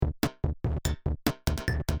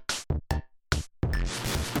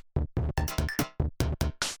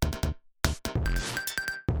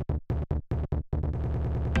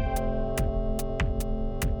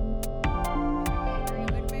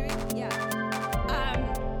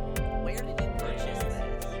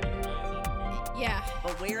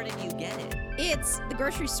Where did you get it? It's the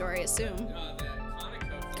grocery store, I assume.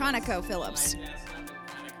 The Conoco Phillips. My dad's not in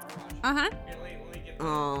Panic Garage. Uh-huh. Here, let me get that.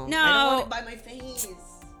 Oh, No. I don't want it by my face.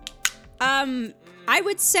 I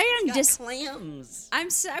would say I'm Got clams. I'm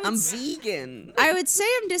vegan. I would say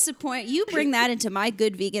I'm disappointed. You bring that into my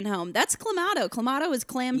good vegan home. That's Clamato. Clamato is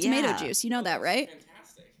clam tomato Yeah. juice. You know that, right?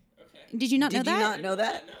 Fantastic. Okay. Did you not know Did that? you not know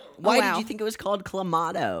that? No. Why wow. did you think it was called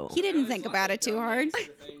Clamato? He didn't think about it too hard. Things.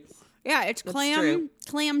 Yeah, it's That's clam true.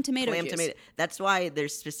 tomato Clam juice. tomato. That's why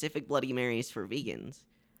there's specific Bloody Marys for vegans.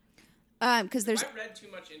 Because there's If I read too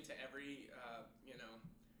much into every,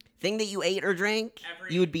 Thing that you ate or drank,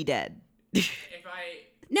 Every- you would be dead. if I...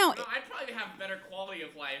 no, I'd probably have better quality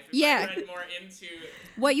of life if Yeah. I read more into...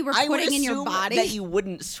 what you were I would putting in your assume body. that you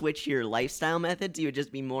wouldn't switch your lifestyle methods. You would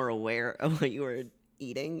just be more aware of what you were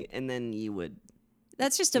eating, and then you would.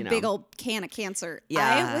 That's just a you know. big old can of cancer. I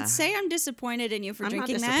Yeah. would say I'm disappointed in you for I'm not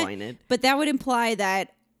drinking disappointed. that, but that would imply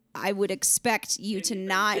that I would expect you to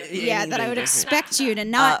not. Yeah, that I would different. expect you to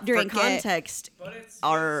not drink for it. context, But it's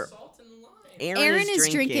Our- salt and lime. Aaron is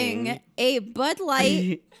drinking a Bud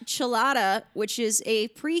Light Chelada, which is a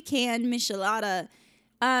pre-canned Michelada,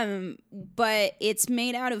 but it's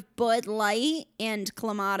made out of Bud Light and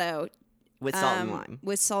Clamato with salt and lime.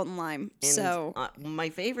 With salt and lime. And, So my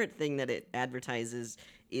favorite thing that it advertises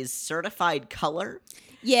is certified color.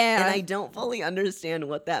 yeah, And I don't fully understand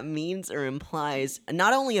what that means or implies,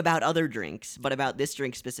 not only about other drinks, but about this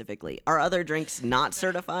drink specifically. Are other drinks not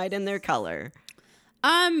certified in their color?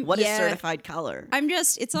 What is yeah. certified color?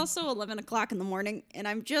 It's also 11 o'clock in the morning, and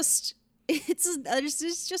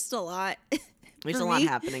it's just a lot. There's for a lot me.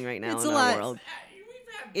 happening right now It's in a our lot. world.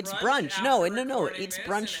 We've had It's brunch brunch. after No, recording it's this,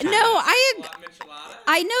 brunch and time. No, I I love Michelada.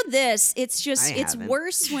 I know this. It's just I it's haven't.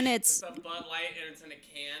 worse when it's It's a Bud Light and it's in a can.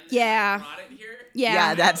 Yeah. And I brought it here. yeah. Yeah, I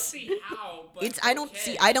don't that's- see how, but It's I don't okay.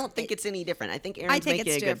 see I don't think it's any different. I think Aaron's think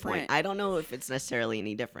making a it's good point. different. I don't know if it's necessarily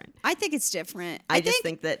any different. I think it's different. I just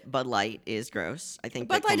think that Bud Light is gross. I think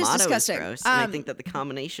Bud that Light is Clamato disgusting. gross. And I think that the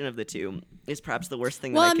combination of the two is perhaps the worst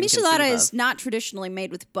thing that I well, can Michelada conceive is of. not traditionally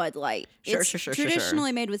made with Bud Light. Sure, it's sure.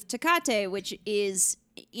 traditionally made with Tecate, which is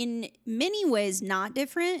in many ways not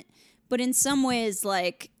different, but in some ways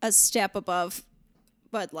like a step above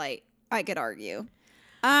Bud Light, I could argue.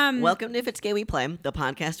 Welcome to If It's Gay We Play, the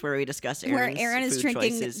podcast where we discuss Where Aaron's Aaron is food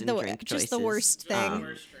drinking choices and the- drink just the choices. worst thing.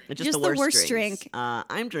 Just Just the the worst worst drinks. drink.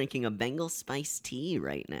 I'm drinking a Bengal spiced tea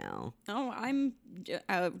right now. Oh, I'm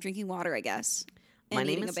drinking water, I guess, and My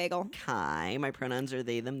name eating is a bagel. Kai. My pronouns are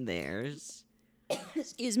they, them, theirs.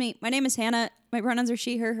 Excuse me. My name is Hannah. My pronouns are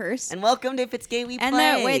she, her, hers. And welcome to If It's Gay We And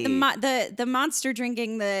Play. the monster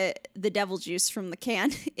drinking the devil juice from the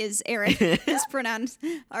can is Aaron. His pronouns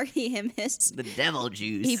are he, him, his. The devil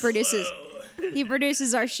juice. He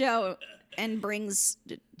produces our show and brings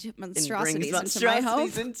monstrosities into my home.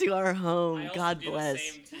 monstrosities into our home. I also God do bless. the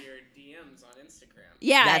same to your DMs on Instagram.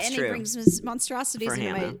 Yeah, That's and true. he brings monstrosities For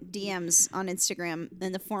into my Hannah. DMs on Instagram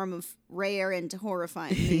in the form of rare and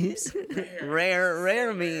horrifying memes.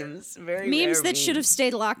 Rare memes. Very Memes rare that should have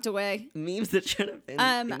stayed locked away. memes that should have been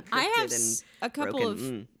I encrypted have and a couple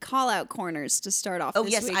broken. of call-out corners to start off Oh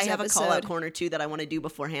this yes, week's I have episode. a call out corner too that I want to do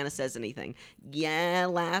before Hannah says anything. Yeah,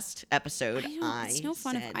 last episode It's no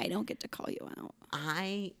fun if said I don't get to call you out.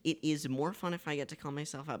 it is more fun if I get to call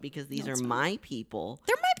myself out because these No, are it's not. my people.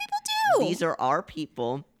 They're my people too. These are our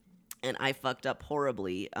people, and I fucked up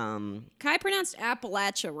horribly. Kai pronounced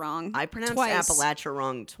Appalachia wrong. I pronounced twice. Appalachia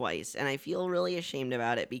wrong twice, and I feel really ashamed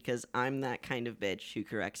about it because I'm that kind of bitch who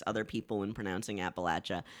corrects other people when pronouncing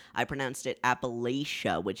Appalachia. I pronounced it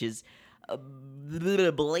Appalachia, which is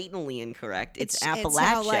blatantly incorrect. It's It's how,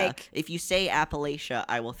 Appalachia. like- If you say Appalachia,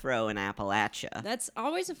 I will throw an Appalachia. That's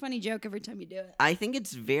always a funny joke every time you do it. I think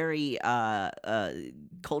it's very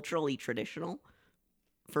culturally traditional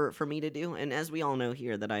for me to do, and as we all know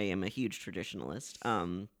here, that I am a huge traditionalist.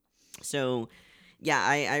 So yeah,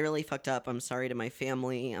 I really fucked up. I'm sorry to my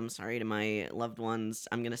family. I'm sorry to my loved ones.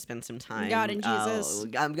 I'm gonna spend some time. God and Jesus.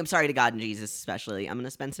 I'm sorry to God and Jesus especially. I'm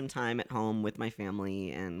gonna spend some time at home with my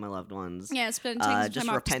family and my loved ones. Yeah, taking some just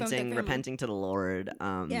time off to spend with their family. repenting to the Lord.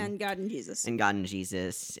 Yeah, and God and Jesus. And God and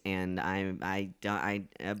Jesus, and but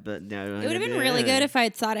no. It would have been really good if I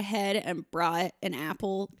had thought ahead and brought an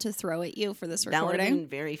apple to throw at you for this That would have recording. been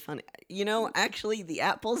very funny. You know, actually, the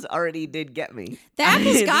apples already did get me. The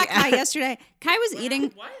apples The got Kai yesterday. Kai was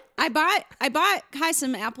eating. What? I bought Kai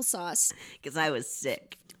some applesauce because I was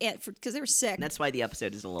sick. because they were sick. That's why the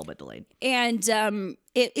episode is a little bit delayed. And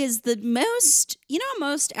it is the most,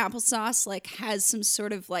 most applesauce like has some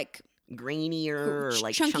sort of like Grainier or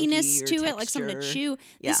like chunkiness chunkier to it, like something to texture. chew.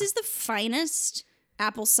 Yeah. This is the finest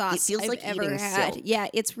applesauce It feels I've like ever eating had. silk. Yeah,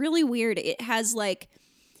 it's really weird. It has like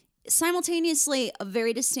simultaneously a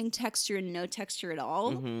very distinct texture and no texture at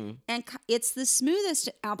all. Mm-hmm. And it's the smoothest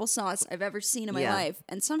applesauce I've ever seen in my Yeah. life.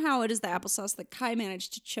 And somehow it is the applesauce that Kai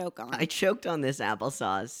managed to choke on, I choked on this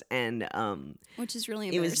applesauce, and which is really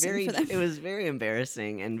it was embarrassing for them. it was very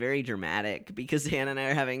embarrassing and very dramatic because Hannah and I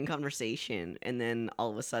are having a conversation, and then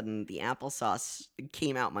all of a sudden the applesauce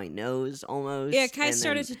came out my nose almost. Yeah, Kai and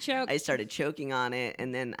started then to choke. I started choking on it,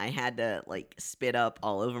 and then I had to like spit up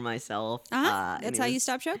all over myself. And That's it how you was-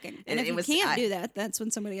 stop choking. And and if it you was- can't I- do that, that's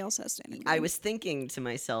when somebody else has to. I was thinking to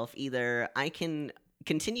myself, either I can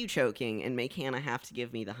continue choking and make Hannah have to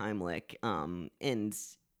give me the Heimlich, and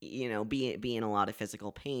be in a lot of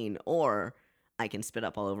physical pain, or I can spit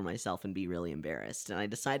up all over myself and be really embarrassed. And I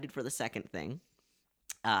decided for the second thing.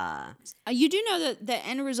 You do know that the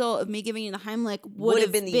end result of me giving you the Heimlich Would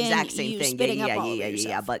have been the exact you same thing. spitting up all over Yeah.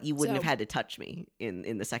 yourself. But you wouldn't So- have had to touch me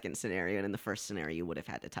in the second scenario, and in the first scenario, you would have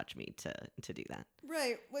had to touch me to do that.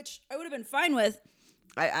 Right, which I would have been fine with.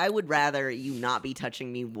 I would rather you not be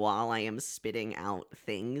touching me while I am spitting out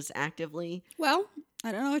things actively. Well,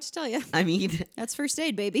 I don't know what to tell you. I mean, That's first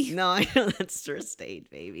aid, baby. no, I know that's first aid,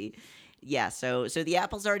 baby. Yeah, so the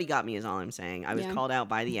apples already got me, is all I'm saying. I was Yeah. called out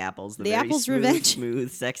by the apples. The The very apples' smooth, revenge.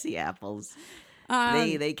 smooth, sexy apples.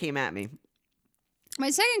 Um, They came at me.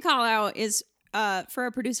 My second call out is for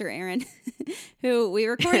our producer Aaron, who we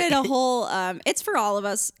recorded a whole. It's for all of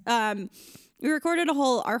us. We recorded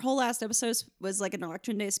our whole last episode was like an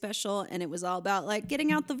election day special, and it was all about like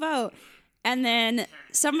getting out the vote. And then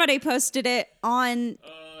somebody posted it on.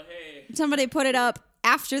 Hey. Somebody put it up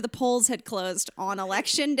after the polls had closed on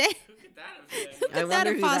election day. Who could that have been? Could that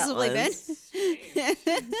have possibly been?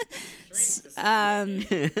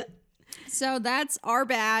 Strange. So that's our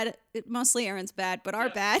bad. Mostly Aaron's bad, but our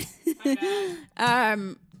bad. My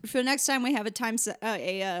bad. For the next time we have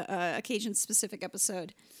a occasion specific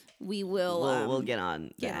episode, we will We'll get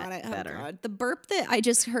on get that on it. better. Oh God, the burp that I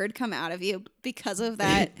just heard come out of you because of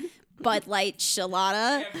that Bud Light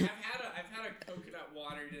Chilada. I've had a coconut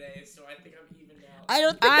water today, so I think I'm evened out. I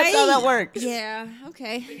don't think that's how that works. Yeah. I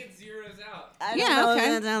Okay. think it zeroes out. I don't Yeah, know okay.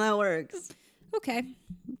 if that's how that works. Okay.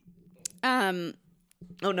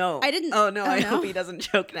 Oh no! I didn't- Oh no! oh, I no. hope he doesn't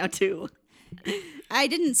choke now too. I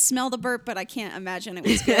didn't smell the burp, but I can't imagine it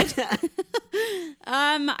was good.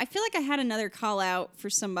 I feel like I had another call out for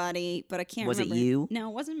somebody, but I can't Was it remember. you? No,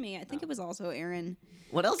 it wasn't me. I think it was also Aaron.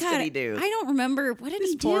 What else God, did he do? I don't remember. What did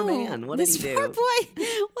This he do? poor man. What did This he do? poor boy.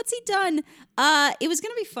 What's he done? It was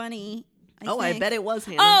gonna be funny. I think. bet it was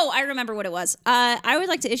Hannah. Oh, I remember what it was. I would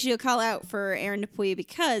like to issue a call out for Aaron Dupuy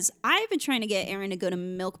because I've been trying to get Aaron to go to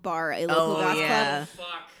Milk Bar, a local goth club,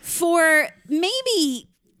 Fuck. for maybe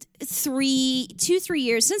 3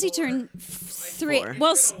 years since he turned 3. Four.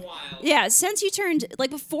 Well, It's been a while. yeah, since you turned, like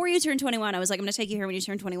before you turned 21, I was like, I'm going to take you here when you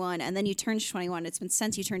turn 21. And then you turned 21. It's been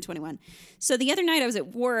since you turned 21. So the other night I was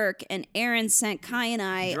at work and Aaron sent Kai and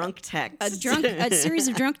I Drunk text. a series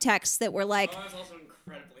of drunk texts that were like, Oh, I was also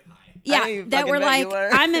incredibly high. yeah, I that fucking were bet like, you were.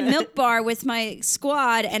 I'm at Milk Bar with my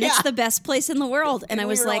squad and it's Yeah. the best place in the world. And I we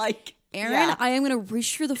was were like, Aaron, yeah. I am going to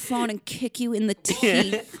reach for the phone and kick you in the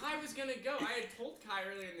teeth. I was gonna go. I had told Kai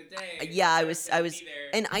earlier in the day. Yeah, I that was, gonna be there.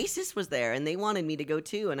 and ISIS was there, and they wanted me to go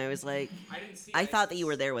too, and I was like, I didn't see. I thought that ISIS. you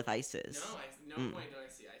were there with ISIS. No, no point did I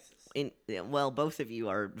see ISIS. Well, both of you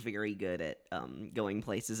are very good at going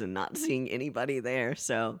places and not seeing anybody there,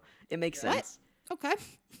 so it makes What? sense. Okay.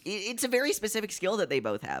 It's a very specific skill that they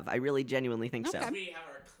both have. I really genuinely think so. Okay. We have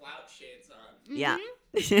our clout shades on Yeah.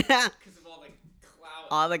 Mm-hmm. Yeah. because of all the clout.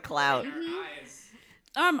 All the clout. in our eyes.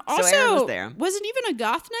 Also, Aaron was there. wasn't even a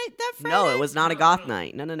goth night that Friday? No, it was not a No, goth no.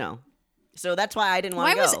 night. No. So that's why I didn't want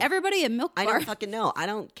Why to go. was everybody at Milk I Bar? don't fucking know. I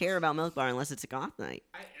don't care about Milk Bar unless it's a goth night.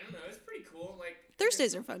 I don't know. It's pretty cool. Like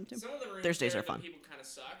Thursdays are fun too. Some of the rooms Thursdays there, are fun. The people kind of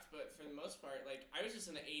sucked, but for the most part, like I was just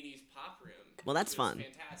in the '80s pop room. Well, that's which was fun.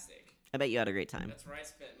 Fantastic. I bet you had a great time. That's where I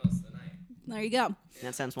spent most of the night. There you go.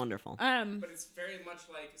 That sounds wonderful. But it's very much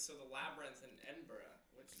like the Labyrinth in Edinburgh,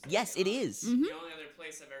 which is like, Yes, it is. the only other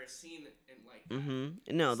place I've ever seen in like. that.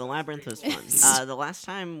 Mm-hmm. No, the labyrinth was pretty fun. cool. The last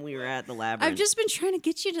time we were at the labyrinth, I've just been trying to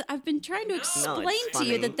get you to. I've been trying to No, explain it's to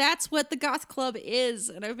you funny. that that's what the goth club is,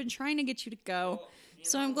 and I've been trying to get you to go. Well, you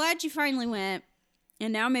So know, I'm glad you finally went,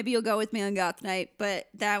 and now maybe you'll go with me on goth night. But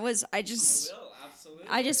that was I I just will absolutely.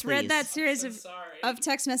 I just read Please. that series so of sorry.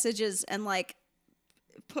 text messages and like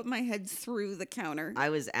put my head through the counter. I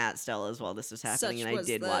was at Stella's while this was happening, Such and I was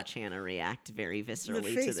did the- watch Hannah react very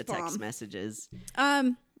viscerally to face the text bomb. messages.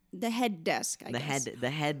 The head desk. I The guess.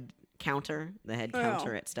 head counter, Oh,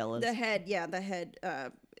 counter at Stella's. The head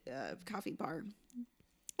coffee bar.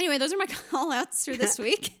 Anyway, those are my call outs for this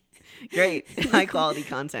week. Great, high quality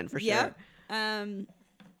content for sure. Yep.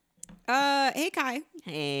 Hey Kai,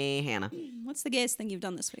 Hey, Hannah. what's the gayest thing you've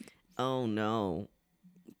done this week? Oh no.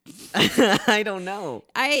 I don't know.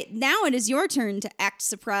 Now it is your turn to act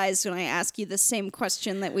surprised when I ask you the same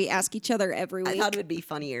question that we ask each other every week. I thought it would be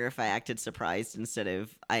funnier if I acted surprised instead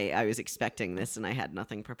of I was expecting this and I had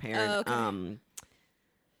nothing prepared. Oh, okay.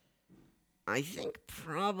 I think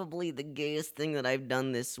probably the gayest thing that I've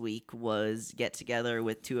done this week was get together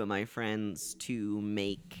with two of my friends to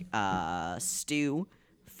make stew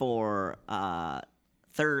for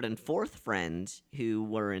third and fourth friend who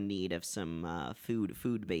were in need of some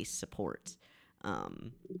food-based support.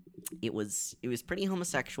 It was pretty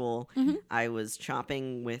homosexual. Mm-hmm. I was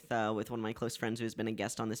chopping with one of my close friends who has been a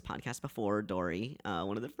guest on this podcast before, Dory.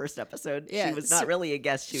 One of the first episodes. Yeah, She was not really a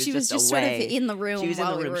guest. She was just away. sort of in the room. She was in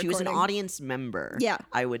while the we room. were She was an recording. audience member. Yeah,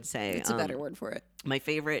 I would say it's a better word for it. My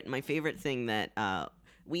favorite thing that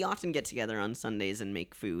we often get together on Sundays and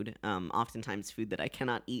make food. Oftentimes food that I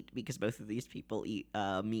cannot eat because both of these people eat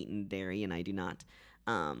meat and dairy and I do not.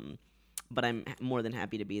 But I'm more than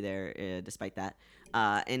happy to be there despite that.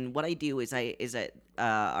 And what I do is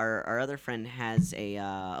our other friend has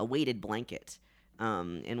a weighted blanket.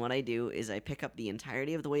 And what I do is I pick up the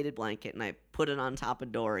entirety of the weighted blanket and I put it on top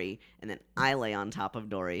of Dory, and then I lay on top of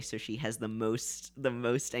Dory so she has the most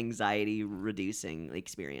anxiety reducing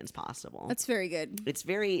experience possible. That's very good. It's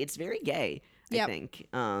very gay, Yep. I think.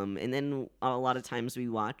 And then a lot of times we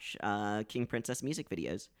watch King Princess music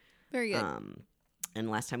videos. Very good. And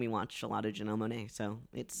last time we watched a lot of Janelle Monáe, so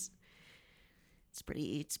it's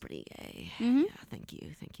pretty gay. Mhm. Yeah, thank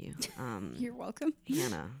you. You're welcome.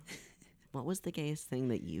 Hannah, what was the gayest thing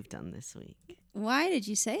that you've done this week? Why did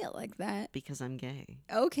you say it like that? Because I'm gay.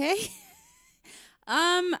 Okay.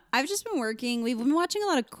 I've just been working. We've been watching a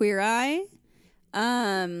lot of Queer Eye.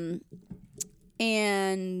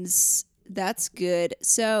 And that's good.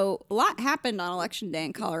 So a lot happened on Election Day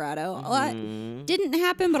in Colorado. A lot didn't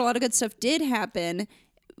happen, but a lot of good stuff did happen.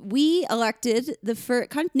 We elected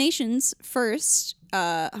the nation's first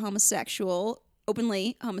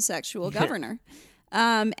openly homosexual governor.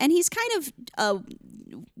 And he's kind of a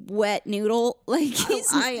wet noodle. Like he's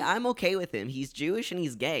I'm okay with him. He's Jewish and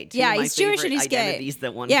he's gay. Two yeah, of my he's Jewish and favorite he's gay. identities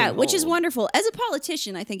that one yeah, can which is hold. wonderful. As a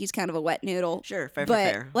politician, I think he's kind of a wet noodle. Sure,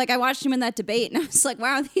 fair. Like I watched him in that debate, and I was like,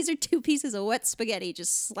 "Wow, these are two pieces of wet spaghetti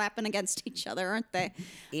just slapping against each other, aren't they?"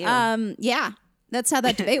 Ew. Yeah, that's how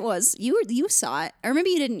that debate was. You saw it, or maybe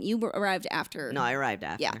you didn't. You arrived after. No, I arrived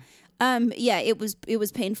after. Yeah. Yeah, it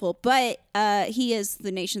was painful, but he is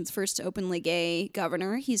the nation's first openly gay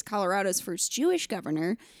governor. He's Colorado's first Jewish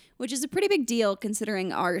governor, which is a pretty big deal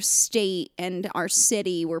considering our state and our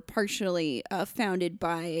city were partially founded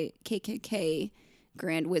by KKK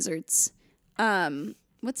grand wizards.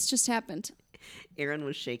 What's just happened? Aaron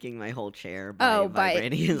was shaking my whole chair by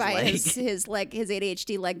vibrating his leg. his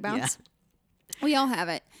ADHD leg bounce. Yeah. We all have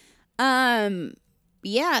it.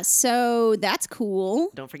 Yeah, so that's cool.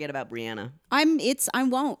 Don't forget about Brianna. I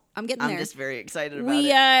won't. I'm getting there. I'm just very excited about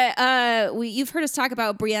it. You've heard us talk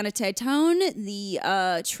about Brianna Titone,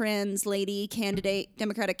 the trans lady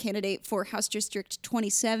Democratic candidate for House District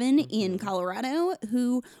 27 in Colorado,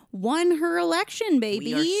 who won her election,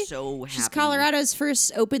 baby. We are so happy. She's Colorado's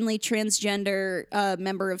first openly transgender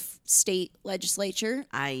member of state legislature.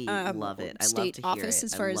 I love it. I love state to hear office, it.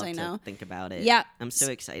 as far as love I to know. think about it. Yeah. I'm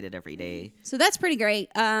so excited every day. So that's pretty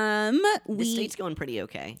great. The state's going pretty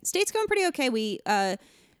okay. State's going pretty okay. We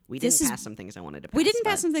didn't pass some things I wanted to pass. We didn't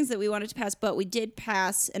pass but- some things that we wanted to pass, but we did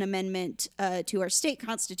pass an amendment to our state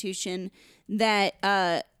constitution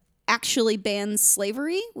that actually bans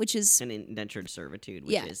slavery, which is an indentured servitude,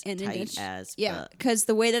 which is tight as because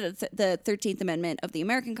the way that the 13th Amendment of the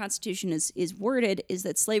American Constitution is worded is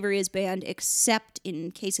that slavery is banned except in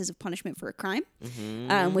cases of punishment for a crime,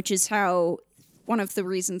 which is how one of the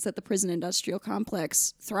reasons that the prison industrial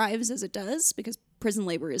complex thrives as it does, because prison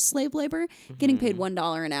labor is slave labor. Getting paid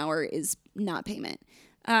 $1 an hour is not payment.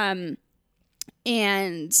 And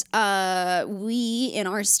we, in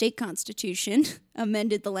our state constitution,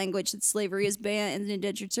 amended the language that slavery is banned and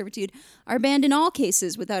indentured servitude are banned in all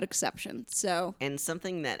cases without exception. So, and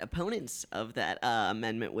something that opponents of that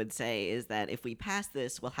amendment would say is that if we pass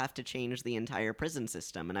this, we'll have to change the entire prison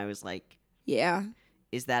system. And I was like, yeah.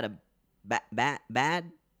 Is that a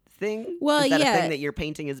bad thing? Well, is that yeah. a thing that you're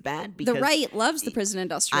painting as bad? The right loves the prison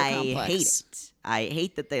industrial complex. I hate it. I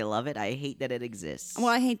hate that they love it. I hate that it exists. Well,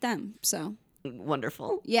 I hate them, so.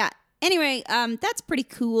 Wonderful. Yeah. Anyway, that's pretty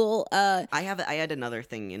cool. I had another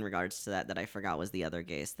thing in regards to that I forgot was the other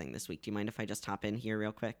gayest thing this week. Do you mind if I just hop in here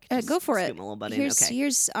real quick? Just go for it. Scoot my little butt in.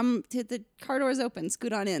 Here's Okay. the car door's open.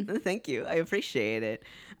 Scoot on in. Thank you. I appreciate it.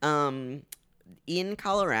 in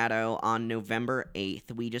Colorado on November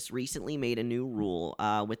 8th, we just recently made a new rule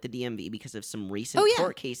with the DMV because of some recent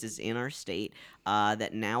court cases in our state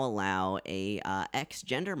that now allow a X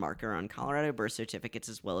gender marker on Colorado birth certificates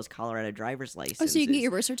as well as Colorado driver's licenses. Oh, so you can get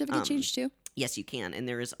your birth certificate changed too? Yes, you can. And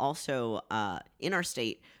there is also, in our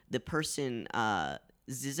state, the person,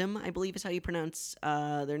 Zism, I believe is how you pronounce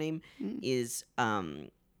their name, is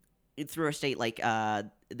through our state, like,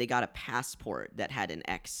 they got a passport that had an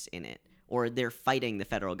X in it. Or they're fighting the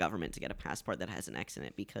federal government to get a passport that has an X in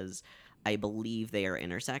it because I believe they are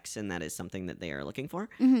intersex, and that is something that they are looking for.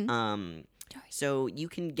 So you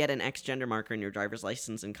can get an X gender marker in your driver's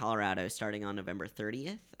license in Colorado starting on November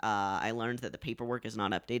 30th. I learned that the paperwork is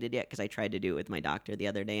not updated yet because I tried to do it with my doctor the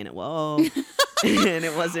other day, and and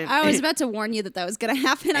it wasn't. I was about to warn you that was going to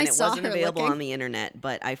happen. And I it saw wasn't her available looking. on the internet,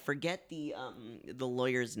 but I forget the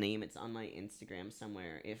lawyer's name. It's on my Instagram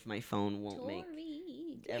somewhere. If my phone won't make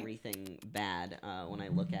everything bad when I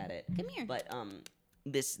look at it. Come here. But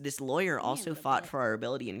this lawyer also fought for our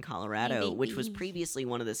ability in Colorado, which was previously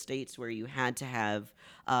one of the states where you had to have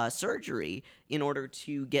surgery in order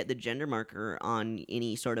to get the gender marker on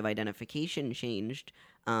any sort of identification changed.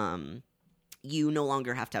 You no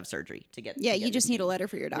longer have to have surgery to get. Yeah, to get you just it need a changed, letter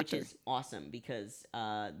for your doctor. which is awesome because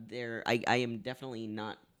I am definitely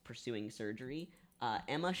not pursuing surgery.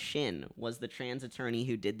 Emma Shin was the trans attorney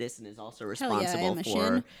who did this and is also responsible Emma for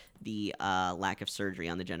Shin. the lack of surgery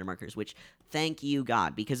on the gender markers. Which, thank you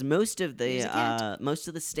God, because most of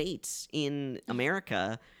the states in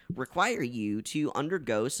America require you to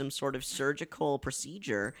undergo some sort of surgical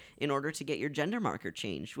procedure in order to get your gender marker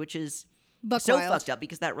changed, which is so wild. fucked up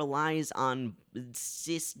because that relies on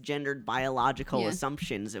cisgendered biological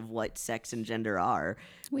assumptions of what sex and gender are,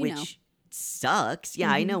 We know. which sucks. Yeah,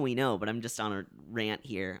 I know we know, but I'm just on a rant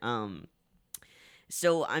here.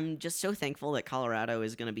 So I'm just so thankful that Colorado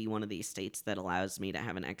is going to be one of these states that allows me to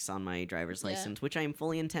have an X on my driver's license, which I am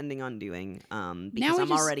fully intending on doing because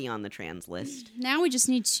I'm already on the trans list. Now we just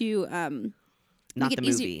need to Not make the it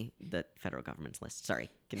easy- movie, the federal government's list. Sorry,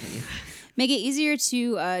 continue. make it easier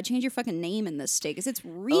to change your fucking name in this state because it's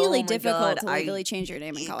really Oh my difficult God, to legally change your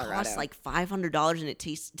name in It Colorado. costs like $500 and it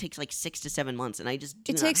takes like 6 to 7 months, and I just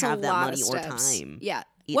do it not takes have a that lot money of or steps. time. Yeah.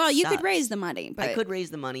 It Well, you could sucks. raise the money, but I could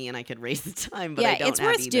raise the money and I could raise the time, but yeah, I don't it's have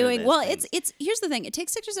worth either of doing. those Well, things. it's here's the thing. It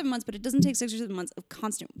takes 6 or 7 months, but it doesn't take 6 or 7 months of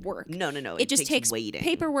constant work. No. It just takes takes waiting.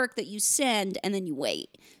 paperwork that you send and then you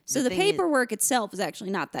wait. So the thing is- paperwork itself is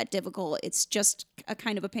actually not that difficult. It's just a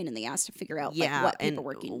kind of a pain in the ass to figure out like, what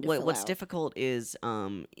paperwork you need to fill what's out. difficult is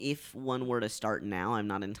if one were to start now, I'm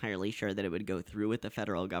not entirely sure that it would go through with the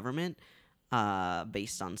federal government.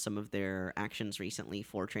 Based on some of their actions recently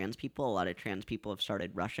for trans people, a lot of trans people have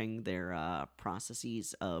started rushing their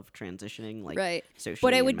processes of transitioning, like Right. socially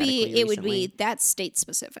But it and would be medically recently. that's state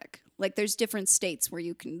specific. Like there's different states where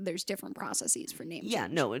there's different processes for name Yeah,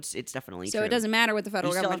 change. no, it's definitely So true. it doesn't matter what the You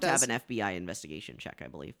federal still have government to does. have an FBI investigation check, I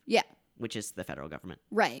believe, Yeah, which is the federal government.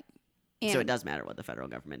 right. So And- it does matter what the federal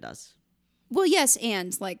government does. Well, yes,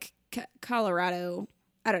 and like Colorado,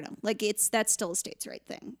 I don't know. Like that's still a states' rights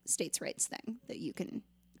thing that you can.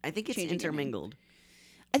 I think it's Changing your name. intermingled.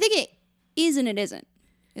 I think it is and it isn't,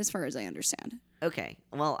 as far as I understand. Okay,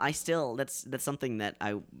 well, that's something that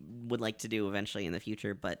I would like to do eventually in the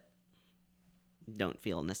future, but don't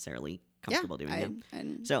feel necessarily comfortable doing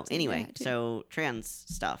it. So anyway, so trans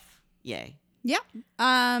stuff, yay. Yeah.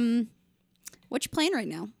 What you playing right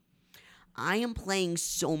now? I am playing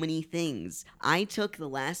so many things. I took the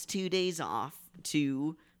last 2 days off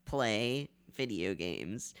to play video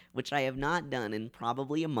games, which I have not done in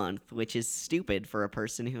probably a month, which is stupid for a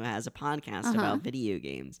person who has a podcast about video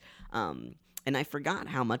games. And I forgot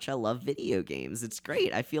how much I love video games. It's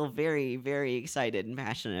great. I feel very, very excited and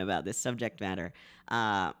passionate about this subject matter.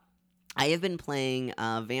 I have been playing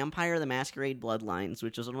Vampire the Masquerade Bloodlines,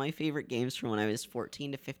 which was one of my favorite games from when I was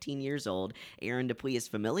 14 to 15 years old. Aaron Dupuis is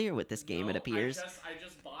familiar with this game, it appears. I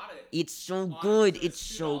just bought it. It's so On- good. it's It's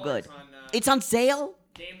so good. $2 on, It's on sale?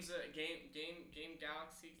 Game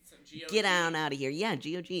Galaxy. GOG. Get on out of here. Yeah,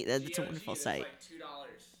 GOG. That's a GOG, wonderful it's site. like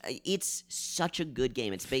 $2. It's such a good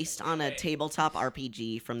game. It's based on a tabletop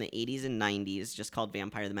RPG from the 80s and 90s, just called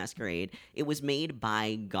Vampire the Masquerade. It was made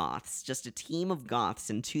by Goths, just a team of Goths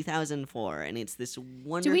in 2004, and it's this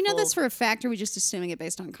wonderful... Do we know this for a fact, or are we just assuming it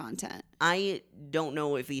based on content? I don't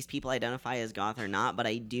know if these people identify as Goth or not, but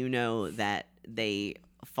I do know that they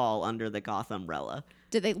fall under the Goth umbrella.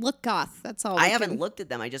 Do they look goth? That's all. I haven't looked at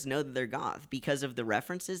them. I just know that they're Goth because of the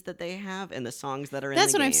references that they have and the songs that are in the game.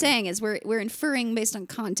 That's what I'm saying. Is we're inferring based on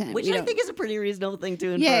content, Which We I don't- think is a pretty reasonable thing to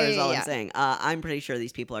infer, Yeah, is all yeah. I'm saying. I'm pretty sure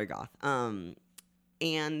these people are Goth.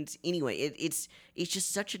 And anyway, it's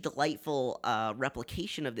just such a delightful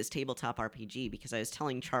replication of this tabletop RPG, because I was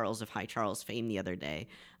telling Charles of High Charles fame the other day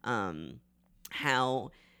how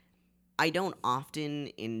I don't often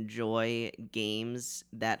enjoy games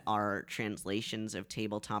that are translations of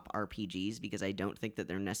tabletop RPGs, because I don't think that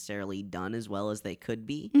they're necessarily done as well as they could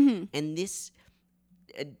be. Mm-hmm. And this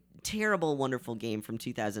terrible, wonderful game from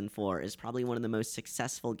 2004 is probably one of the most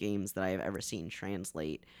successful games that I have ever seen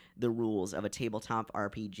translate the rules of a tabletop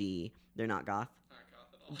RPG. They're not goth? Not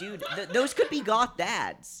goth at all. Dude, those could be goth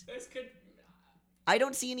dads. Those could. I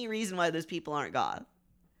don't see any reason why those people aren't goth.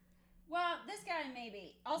 Well, this guy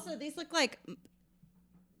maybe. Also, these look like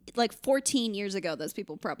 14 years ago. Those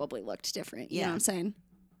people probably looked different. You know what I'm saying?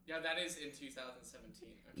 Yeah, that is in 2017.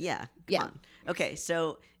 Okay. Yeah. Yeah. Come on. Okay,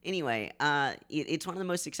 so anyway, it's one of the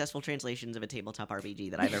most successful translations of a tabletop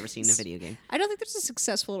RPG that I've ever seen in a video game. I don't think there's a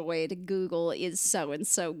successful way to Google is so and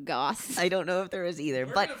so goth. I don't know if there is either,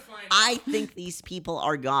 We're but gonna find I out. think these people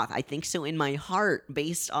are goth. I think so in my heart,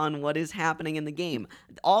 based on what is happening in the game.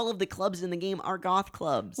 All of the clubs in the game are goth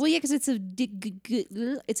clubs. Well, yeah, because it's a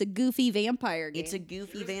goofy vampire game. It's a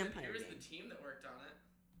goofy Here was vampire Here was game. the team that worked on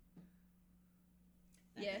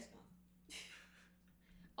it. Yeah.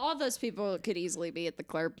 All those people could easily be at the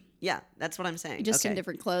club, Yeah, that's what I'm saying. just in Okay.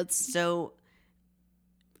 different clothes. So,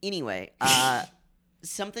 anyway,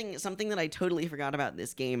 something that I totally forgot about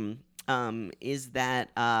this game is that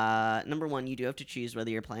number one, you do have to choose whether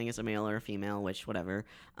you're playing as a male or a female, which whatever.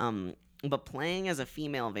 But playing as a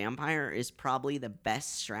female vampire is probably the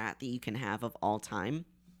best strat that you can have of all time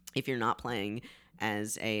if you're not playing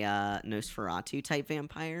as a Nosferatu type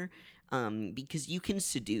vampire. Because you can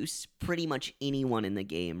seduce pretty much anyone in the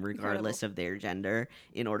game, regardless of their gender,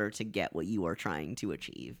 in order to get what you are trying to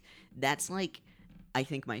achieve. That's I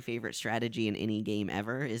think my favorite strategy in any game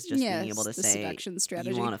ever is just being able to the say, seduction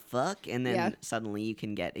strategy. you want to fuck, and then Yeah. suddenly you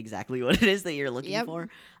can get exactly what it is that you're looking Yep. for.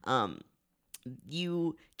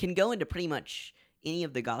 You can go into pretty much any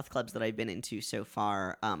of the goth clubs that I've been into so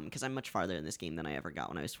far, because I'm much farther in this game than I ever got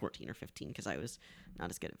when I was 14 or 15, because I was not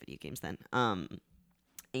as good at video games then.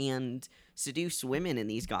 And seduce women in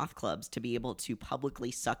these goth clubs to be able to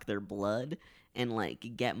publicly suck their blood and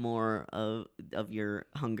get more of your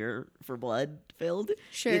hunger for blood filled.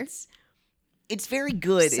 Sure. It's very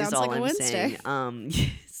good. Sounds is all like a I'm Wednesday. saying.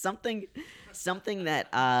 Something that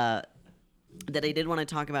I did want to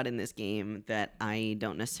talk about in this game that I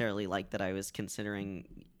don't necessarily like, that I was considering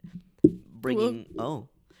bringing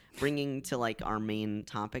to our main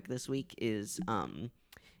topic this week is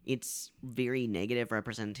it's very negative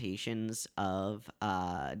representations of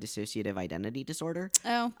dissociative identity disorder.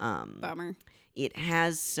 Oh, bummer. It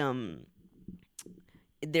has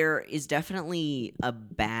there is definitely a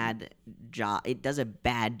bad job. It does a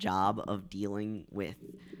bad job of dealing with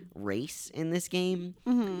race in this game.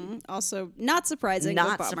 Mm-hmm. Also, not surprising.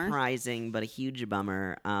 Not but bummer. surprising, but a huge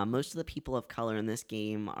bummer. Most of the people of color in this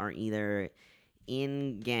game are either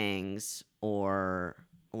in gangs or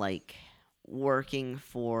working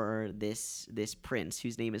for this prince,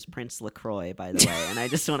 whose name is Prince LaCroix, by the way. And I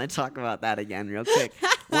just want to talk about that again real quick.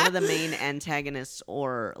 One of the main antagonists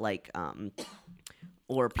or people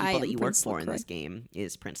that you work Prince for in LaCroix. this game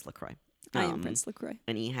is Prince LaCroix. I am Prince LaCroix.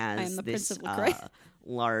 And he I am has the Prince this of LaCroix.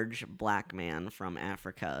 large black man from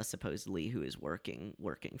Africa, supposedly, who is working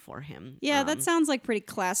for him. Yeah, that sounds like pretty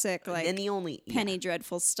classic, and the only Penny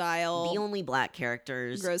Dreadful style. the only black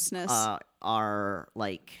characters grossness. are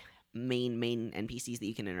main NPCs that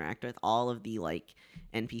you can interact with. All of the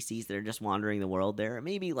NPCs that are just wandering the world, there are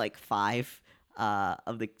maybe 5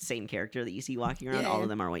 of the same character that you see walking around. Yeah. All of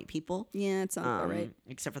them are white people. Yeah, it sounds about right.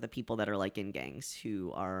 Except for the people that are in gangs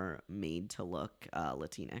who are made to look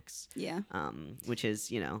Latinx. Yeah. Which is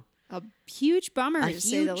A huge bummer, a to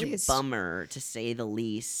say the huge least. bummer, to say the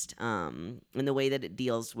least. And the way that it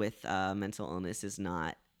deals with mental illness is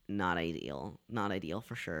not ideal. Not ideal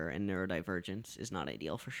for sure, and neurodivergence is not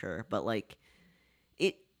ideal for sure. But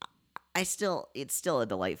it's still a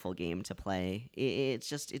delightful game to play. It's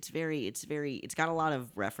got a lot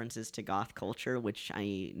of references to goth culture, which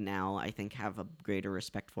I think have a greater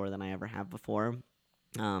respect for than I ever have before.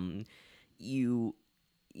 You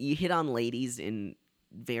hit on ladies in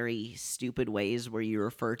very stupid ways, where you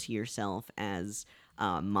refer to yourself as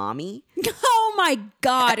mommy. Oh my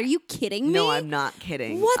god, are you kidding me? No, I'm not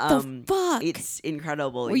kidding. What the fuck? It's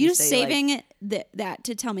incredible. Were you say, saving that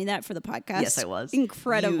to tell me that for the podcast? Yes, I was.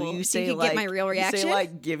 Incredible. You so say you could get my real reaction? You say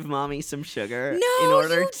give mommy some sugar No, in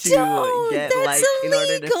order you to don't. get That's in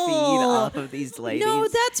order to feed illegal. off of these ladies. No,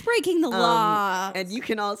 that's breaking the law. And you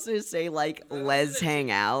can also say les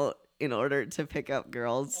hang out in order to pick up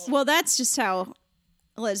girls. Well, that's just how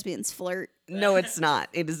lesbians flirt. No, it's not.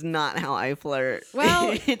 It is not how I flirt.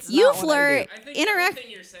 Well, it's you not what I flirt. do. I think Interact-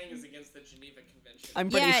 everything you're saying is against the Geneva Convention. I'm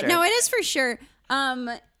pretty Yeah, sure. no, it is for sure.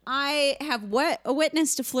 I have a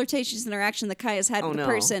witness to flirtatious interaction that Kai has had with a no.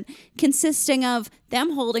 person, consisting of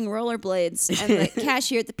them holding rollerblades and the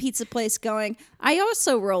cashier at the pizza place going, "I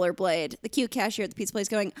also rollerblade." The cute cashier at the pizza place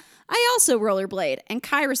going, "I also rollerblade," and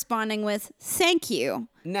Kai responding with, "Thank you."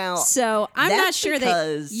 Now, So I'm that's not sure that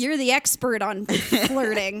because- you're the expert on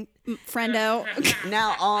flirting, friendo.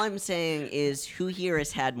 now all I'm saying is, who here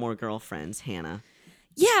has had more girlfriends, Hannah?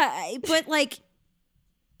 Yeah, but like,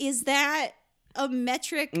 is that a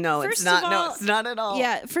metric? No, First it's not. of No, all- it's not at all.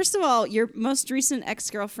 Yeah, first of all, your most recent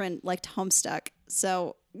ex-girlfriend liked Homestuck.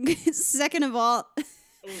 So, second of all,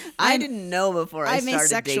 I didn't know before I I'm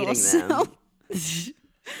started dating asexual, them. so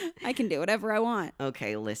I can do whatever I want.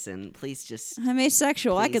 Okay, listen, please just. I'm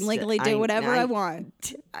asexual. I can Please, legally do whatever I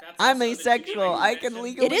want. I'm also the asexual. Geneva I can Convention.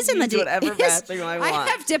 legally It is in the use whatever bathroom I want.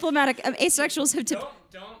 have diplomatic. Asexuals have Don't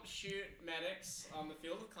shoot medics on the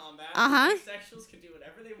field of combat. Uh-huh. Asexuals can do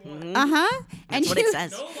whatever they want. And That's what it you-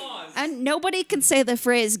 says. No laws. And nobody can say the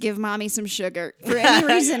phrase "give mommy some sugar" for any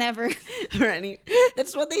reason ever. Or any-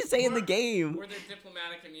 That's what they say in the game. Or their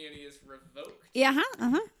diplomatic immunity is revoked. Yeah,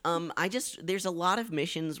 There's a lot of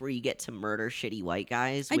missions where you get to murder shitty white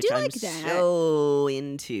guys, I which do I'm like that. so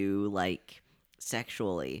into, like,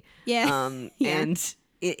 sexually. Yeah. Yeah. And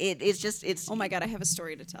it's. Oh my god, I have a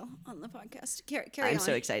story to tell on the podcast. Carry I'm on.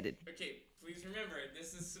 so excited. Okay, please remember,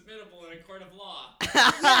 this is submittable in a court of law.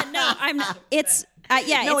 Yeah, no, I'm not. It's No,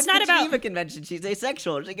 it's not the about. Geneva Convention. She's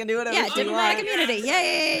asexual. She can do whatever Yeah, she diplomatic wants. immunity.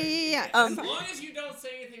 Yeah. As long as you don't say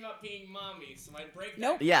anything about being mommy, so I break that.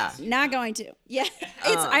 Nope. Yeah. Not going to. Yeah,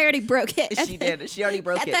 I already broke it. She did. She already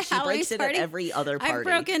broke at it. the She breaks Halloween it party, at every other party. I've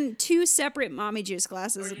broken 2 separate mommy juice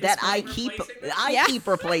glasses. At this that I point. keep Replacing them? Yeah. keep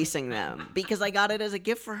replacing them because I got it as a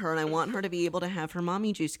gift for her and I want her to be able to have her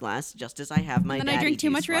mommy juice glass just as I have my Then daddy I drink too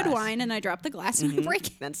juice much red glass. wine and I drop the glass and I break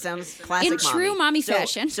it. That sounds classic In true mommy So-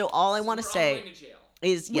 fashion. So all I want to We're all say going to jail.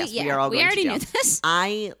 is yes, we yeah, are all we going already to jail. knew this.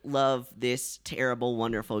 I love this terrible,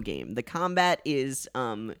 wonderful game. The combat is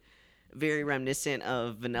very reminiscent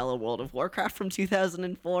of Vanilla World of Warcraft from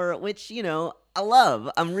 2004, which, I love.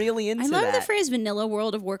 I'm really into I love that. the phrase vanilla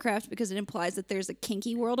World of Warcraft because it implies that there's a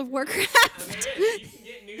kinky World of Warcraft. There is. You can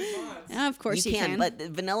get nude mods. Of course you can. But the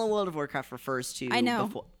Vanilla World of Warcraft refers to I know.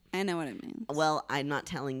 before. I know what it means. Well, I'm not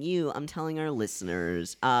telling you. I'm telling our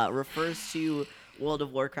listeners. Refers to World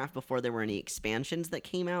of Warcraft before there were any expansions that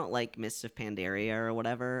came out, like Mists of Pandaria or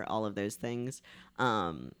whatever. All of those things.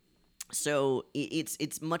 So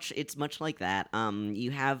it's much like that.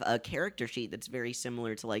 You have a character sheet that's very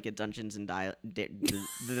similar to like a Dungeons and a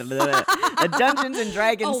Dungeons and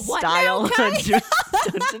Dragons Oh, what style now, Kai?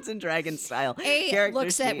 Dungeons and Dragons style A character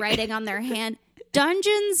looks at sheet. writing on their hand.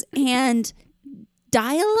 Dungeons and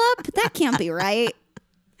dial-up? That can't be right.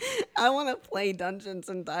 I want to play Dungeons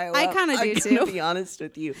and Dial-Up. I kinda do, I'm too. gonna be honest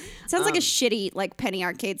with you. Sounds like a shitty, like Penny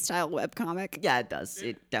Arcade style webcomic. Yeah, it does.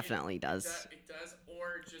 It definitely does. It does,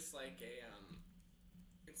 or just like a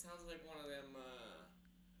it sounds like one of them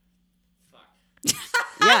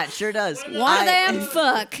fuck. Yeah, it sure does. One of them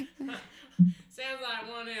fuck. Sounds like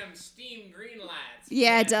one of them steam green lights.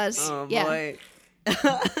 Yeah, it does. Oh yeah. boy.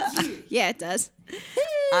 Yeah, it does.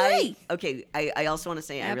 I also want to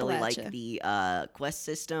say I really like Appalachia. the quest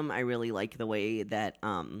system. I really like the way that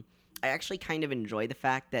I actually kind of enjoy the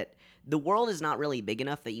fact that the world is not really big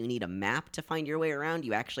enough that you need a map to find your way around.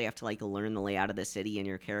 You actually have to like learn the layout of the city, and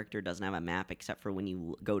your character doesn't have a map except for when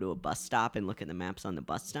you go to a bus stop and look at the maps on the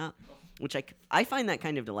bus stop, which I find that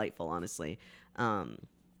kind of delightful, honestly,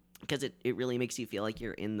 because it really makes you feel like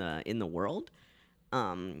you're in the world.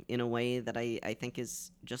 In a way that I think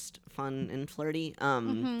is just fun and flirty.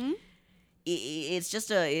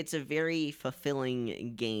 It's a very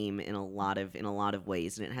fulfilling game in a lot of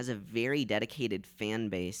ways, and it has a very dedicated fan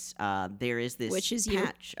base. There is this Which is you.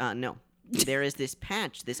 patch. No. There is this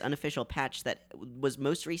patch, this unofficial patch that was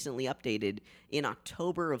most recently updated in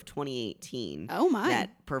October of 2018. Oh my.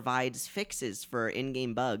 That provides fixes for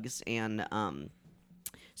in-game bugs and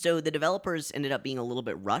so the developers ended up being a little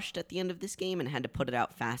bit rushed at the end of this game and had to put it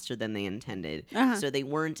out faster than they intended. So they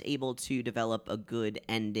weren't able to develop a good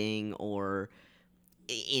ending or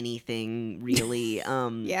anything really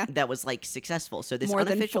that was like successful. So this More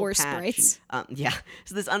than unofficial 4 patch, sprites.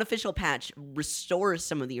 So this unofficial patch restores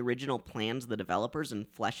some of the original plans of the developers and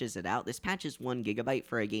fleshes it out. This patch is 1 gigabyte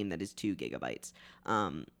for a game that is 2 gigabytes.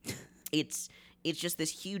 It's just this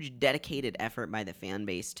huge dedicated effort by the fan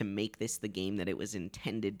base to make this the game that it was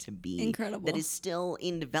intended to be. Incredible. That is still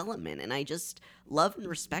in development. And I just love and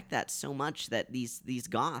respect that so much that these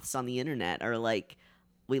goths on the internet are like,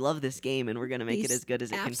 we love this game and we're gonna make it These as good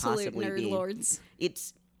as it can absolute possibly nerd be. lords.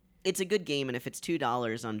 It's a good game, and if it's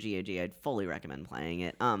 $2 on GOG, I'd fully recommend playing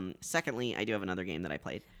it. Secondly, I do have another game that I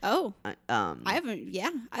played. Oh, I haven't.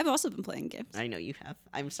 Yeah, I've also been playing games. I know you have.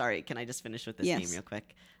 I'm sorry. Can I just finish with this Yes. game real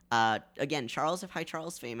quick? Again, Charles of High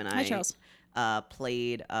Charles fame and Hi, Charles.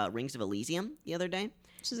 played Rings of Elysium the other day.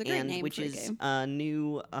 Which is a great name which for a is game. a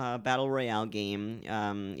new battle royale game.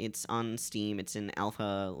 It's on Steam. It's in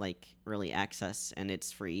alpha, like early access, and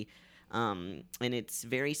it's free. And it's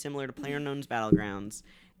very similar to PlayerUnknown's Battlegrounds,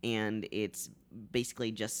 and it's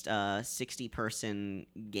basically just a 60-person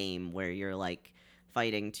game where you're like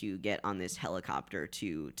fighting to get on this helicopter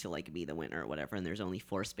to like be the winner or whatever. And there's only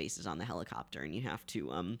 4 spaces on the helicopter, and you have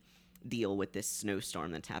to deal with this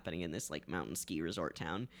snowstorm that's happening in this like mountain ski resort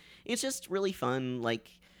town. It's just really fun, like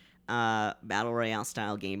battle royale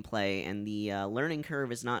style gameplay, and the learning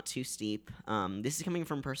curve is not too steep. This is coming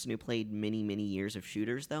from a person who played many years of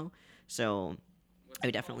shooters, though, so I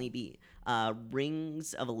would definitely be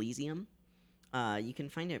Rings of Elysium. You can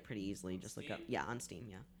find it pretty easily. Just look up, on Steam,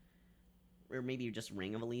 or maybe just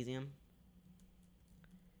Ring of Elysium.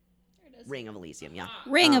 Ring of Elysium, yeah.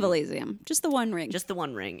 Ring of Elysium. Just the one ring. Just the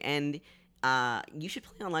one ring. And you should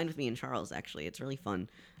play online with me and Charles, actually. It's really fun.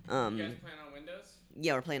 You guys playing on Windows?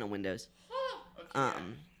 Yeah, we're playing on Windows. Okay.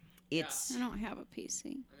 It's I don't have a PC. I'm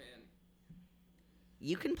in.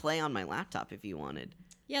 you can play on my laptop if you wanted.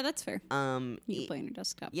 Yeah, that's fair. You can play on your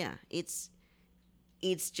desktop. Yeah, it's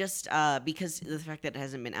just because of the fact that it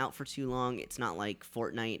hasn't been out for too long. It's not like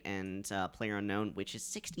Fortnite and PlayerUnknown, which is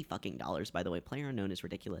 $60 fucking, by the way. PlayerUnknown is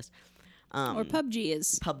ridiculous. Or PUBG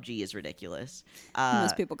is. PUBG is ridiculous.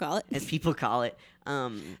 Most people call it. As people call it.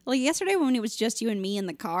 Well, yesterday when it was just you and me in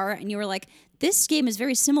the car, and you were like, "This game is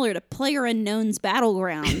very similar to PlayerUnknown's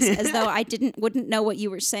Battlegrounds," as though I wouldn't know what you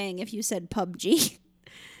were saying if you said PUBG.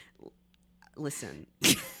 Listen.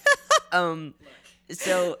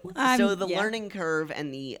 So the yeah. learning curve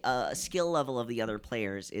and the skill level of the other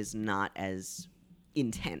players is not as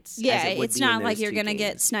intense. Yeah, as it would it's be in not like those you're two gonna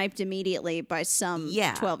get games. sniped immediately by some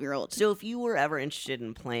 12-year-old. So if you were ever interested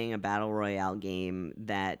in playing a battle royale game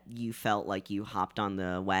that you felt like you hopped on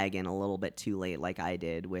the wagon a little bit too late, like I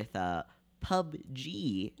did with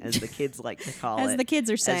PUBG, as the kids like to call it, As the kids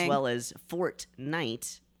are saying. as well as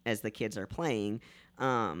Fortnite, as the kids are playing.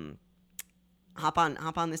 Hop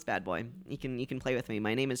on this bad boy. You can play with me.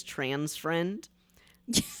 My name is Trans Friend.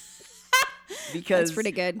 Because That's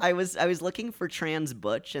pretty good. I was looking for trans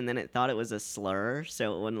butch, and then it thought it was a slur,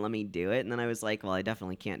 so it wouldn't let me do it. And then I was like, well, I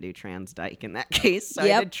definitely can't do trans dyke in that case. So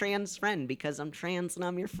I did trans friend because I'm trans and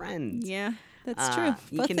I'm your friend. Yeah, that's true.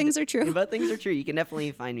 Both things are true. Both things are true. You can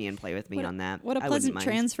definitely find me and play with me on that. What a I wouldn't pleasant mind.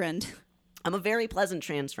 trans friend. I'm a very pleasant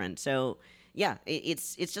trans friend. So yeah,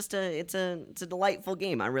 it's just a delightful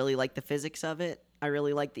game. I really like the physics of it. I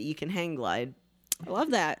really like that you can hang glide. I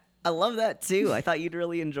love that. I love that too. I thought you'd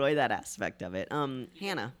really enjoy that aspect of it.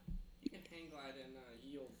 Hannah. You can hang glide in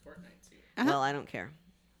ye old Fortnite too. Well, I don't care.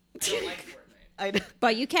 I don't like Fortnite. I don't-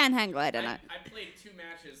 But you can hang glide in I it. played 2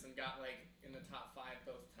 matches and got like in the top 5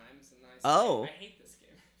 both times, and I said, Oh. I hate this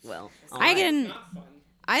game. Well, It's all not- I right. didn't- It's not fun.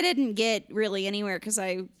 I didn't get really anywhere because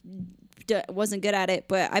I wasn't good at it.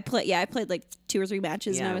 But I played like 2 or 3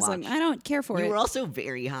 matches, Yeah, and I I was like, watched. I don't care for You it. were also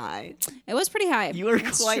very high. It was pretty high. You were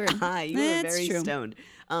That's quite true. high. You were That's very true. stoned.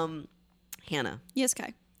 Hannah, Yes,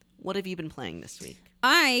 Kai. what have you been playing this week?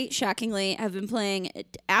 I shockingly have been playing an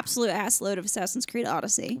absolute ass load of Assassin's Creed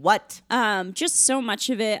Odyssey. What? Just so much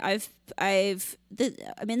of it.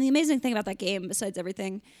 The amazing thing about that game, besides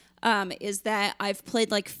everything, is that I've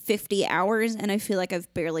played like 50 hours and I feel like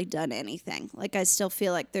I've barely done anything. Like I still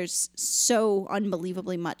feel like there's so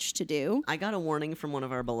unbelievably much to do. I got a warning from one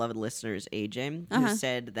of our beloved listeners, AJ, who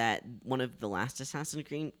said that one of the last Assassin's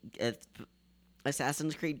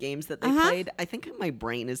Creed games that they played, I think my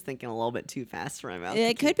brain is thinking a little bit too fast for my mouth.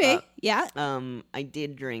 It to could keep be. up. Yeah, I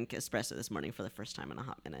did drink espresso this morning for the first time in a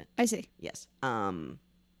hot minute. I see. Yes.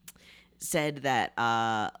 Said that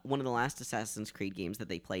one of the last Assassin's Creed games that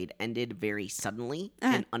they played ended very suddenly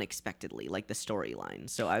and unexpectedly, like the storyline.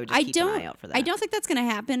 So I would just keep an eye out for that. I don't think that's going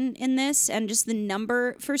to happen in this, and just the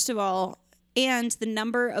number, first of all, and the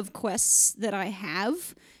number of quests that I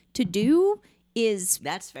have to do is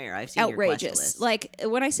That's fair. I've seen your quest outrageous. list. Like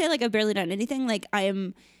when I say like I've barely done anything, like I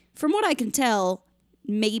am, from what I can tell,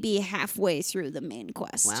 maybe halfway through the main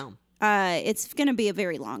quest. Wow. It's going to be a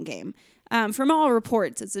very long game. From all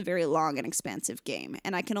reports, it's a very long and expansive game,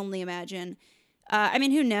 and I can only imagine.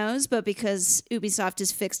 Who knows? But because Ubisoft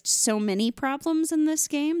has fixed so many problems in this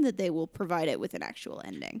game, that they will provide it with an actual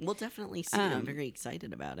ending. We'll definitely see. I'm very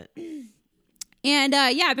excited about it. And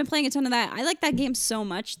I've been playing a ton of that. I like that game so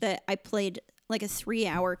much that I played like a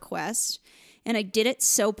 3-hour quest, and I did it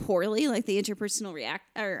so poorly, like the interpersonal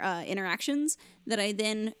interactions, that I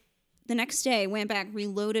then the next day went back,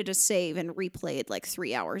 reloaded a save, and replayed like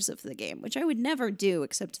 3 hours of the game, which I would never do,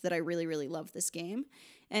 except that I really, really love this game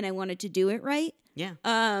and I wanted to do it right. Yeah.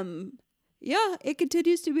 Yeah, it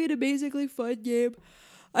continues to be an amazingly fun game.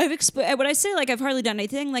 When I say like I've hardly done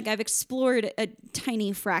anything, like I've explored a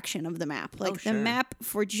tiny fraction of the map. Like the sure. map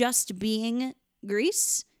for just being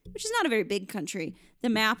Greece, which is not a very big country, the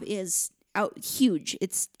map is out huge.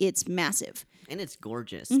 It's massive. And it's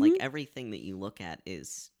gorgeous. Like everything that you look at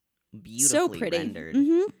is beautifully So pretty. rendered.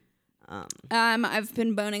 I've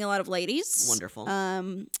been boning a lot of ladies. Wonderful.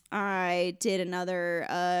 I did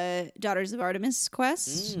another Daughters of Artemis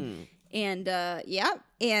quest. And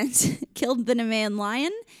and killed the Nemean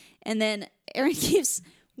lion. And then Aaron keeps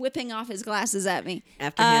whipping off his glasses at me.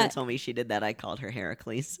 After Hannah told me she did that, I called her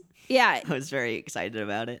Heracles. Yeah. I was very excited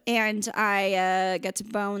about it. And I got to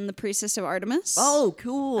bone the priestess of Artemis. Oh,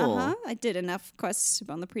 cool. I did enough quests to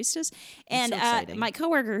bone the priestess. And so exciting. my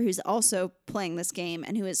coworker, who's also playing this game,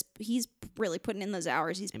 and he's really putting in those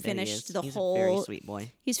hours. He's finished He's a very sweet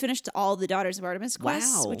boy. He's finished all the Daughters of Artemis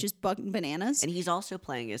quests, Wow. which is bananas. And he's also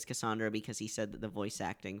playing as Cassandra because he said that the voice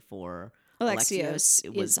acting for Alexios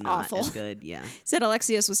it was is not awful. as good. Yeah. Said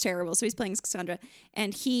Alexios was terrible, so he's playing as Cassandra.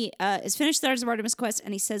 And he has finished the Daughters of Artemis quest,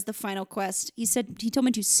 and he says the final quest. He told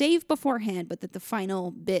me to save beforehand, but that the final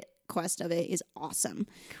bit quest of it is awesome.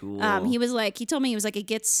 Cool. He told me, he was like, it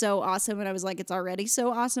gets so awesome, and I was like, it's already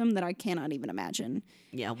so awesome that I cannot even imagine.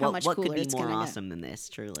 Yeah. how much What could cooler be it's more gonna get. awesome than this?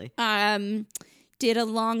 Truly. Did a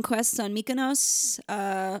long quest on Mykonos,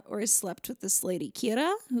 or slept with this lady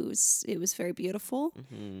Kira, it was very beautiful.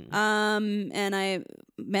 And I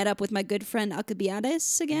met up with my good friend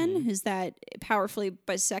Alcibiades again, who's that powerfully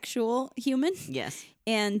bisexual human, Yes.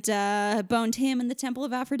 and boned him in the Temple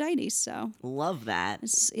of Aphrodite. So Love that.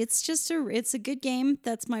 it's just it's a good game.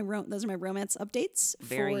 Those are my romance updates.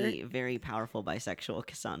 Very, very powerful bisexual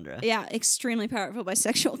Cassandra. Yeah, extremely powerful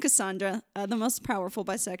bisexual Cassandra, the most powerful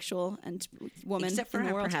bisexual and woman Except for in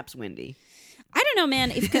the world. perhaps Wendy. I don't know,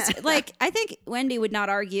 man. I think Wendy would not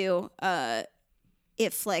argue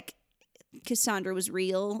if like Cassandra was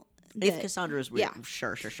real. If Cassandra was real, yeah.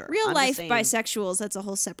 sure. Real I'm life just saying- bisexuals, that's a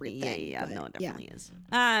whole separate Yeah, thing. yeah, but, no, it definitely is.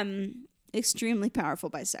 Extremely powerful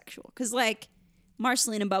bisexual. Because like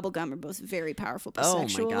Marceline and Bubblegum are both very powerful Oh my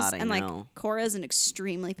bisexuals. God, I and like know. Cora's an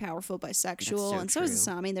extremely powerful bisexual. so And so is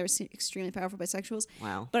true. Asami. They're extremely powerful bisexuals.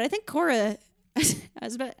 Wow. But I think Cora,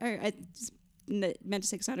 I meant to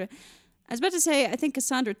say Cassandra. I was about to say, I think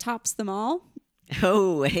Cassandra tops them all.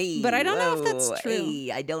 Oh, hey. But I don't know if that's whoa, true.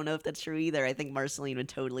 Hey, I don't know if that's true either. I think Marceline would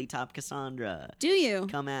totally top Cassandra. Do you?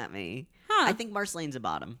 Come at me. Huh. I think Marceline's a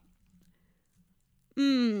bottom.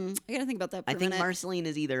 I gotta think about that for I a think minute. Marceline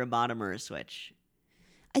is either a bottom or a switch.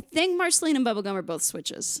 I think Marceline and Bubblegum are both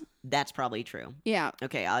switches. That's probably true. Yeah.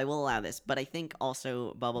 Okay, I will allow this. But I think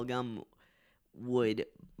also Bubblegum would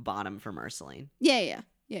bottom for Marceline. Yeah.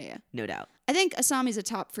 No doubt. I think Asami's a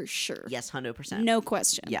top for sure. Yes, 100%. No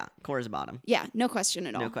question. Yeah, Cora's a bottom. Yeah, no question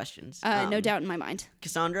at all. No questions. No doubt in my mind.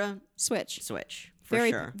 Cassandra, Switch. switch. For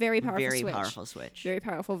Very- sure. very powerful Very switch. powerful switch. Very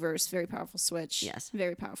powerful verse, very powerful switch. Yes.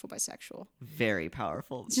 Very powerful bisexual. Very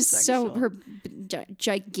powerful. Just sexual. so her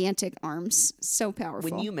gigantic arms, so powerful.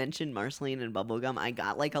 When you mentioned Marceline and Bubblegum, I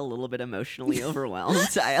got like a little bit emotionally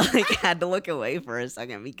overwhelmed. I like had to look away for a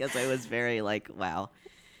second because I was very like, wow,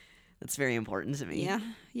 that's very important to me.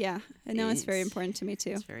 Yeah. I know it's very It's- important to me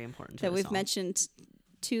too. It's very important to That us we've all. mentioned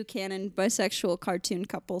two canon bisexual cartoon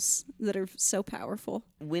couples that are so powerful.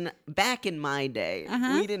 When back in my day,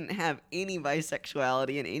 we didn't have any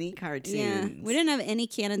bisexuality in any cartoons. Yeah, we didn't have any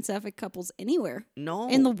canon sapphic couples anywhere No.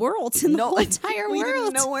 in the world, in the whole entire we world.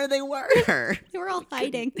 didn't know where they were. They were all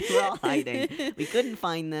hiding. We were all hiding. We couldn't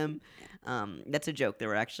find them. That's a joke. There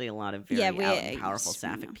were actually a lot of very out and powerful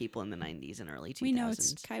sapphic people in the 90s and early 2000s. We know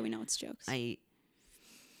it's Kai. We know it's jokes.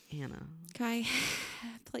 Anna, Kai,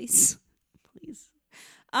 please. please.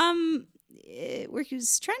 We're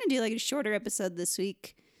just trying to do like a shorter episode this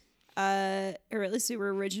week, or at least we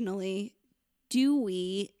were originally. Do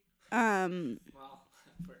we? Well,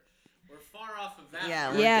 we're far off of that. Yeah,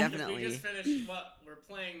 mark, we're Yeah. because definitely. We just finished what we're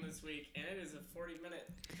playing this week, and it is a 40-minute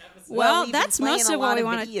episode. Well, we've that's been playing most a of what lot we of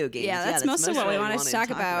wanna- video games. yeah, that's most of what we wanted to talk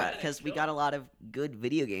about. because we got a lot of good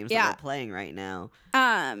video games Yeah. that we're playing right now.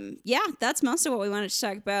 Yeah, that's most of what we wanted to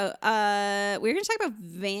talk about. We're gonna talk about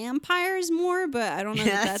vampires more, but I don't know if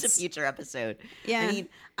That's that's a future episode. yeah. I mean,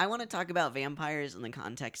 I want to talk about vampires in the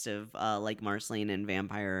context of like Marceline and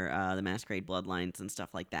Vampire the Masquerade Bloodlines and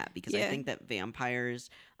stuff like that, because I Yeah. think that vampires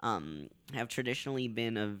have traditionally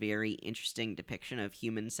been a very interesting depiction of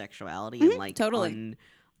human sexuality and like totally.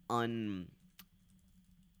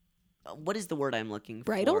 what is the word I'm looking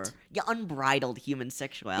Bridled? for? Yeah, unbridled human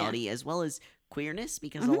sexuality as well as queerness,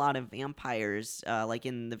 because a lot of vampires, like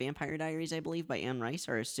in the Vampire Diaries, I believe, by Anne Rice,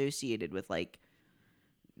 are associated with like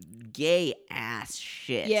gay ass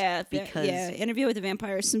shit. Yeah, because Interview with the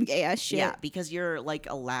Vampire is some gay ass shit. yeah, because you're like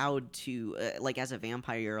allowed to, like as a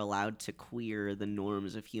vampire, you're allowed to queer the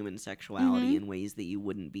norms of human sexuality in ways that you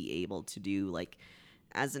wouldn't be able to do like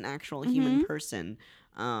as an actual human person.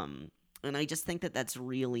 And I just think that that's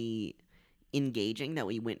really engaging that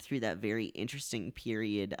we went through that very interesting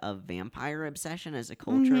period of vampire obsession as a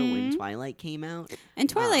culture when Twilight came out. And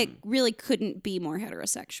Twilight really couldn't be more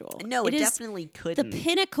heterosexual. No, it is definitely the couldn't.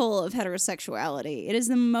 pinnacle of heterosexuality. It is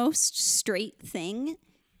the most straight thing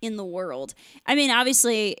in the world. I mean,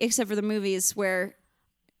 obviously, except for the movies where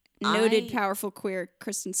noted powerful queer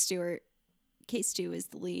Kristen Stewart, K-Stu is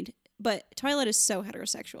the lead. But Twilight is so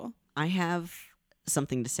heterosexual. I have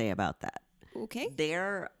something to say about that. Okay.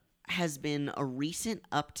 There has been a recent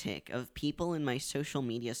uptick of people in my social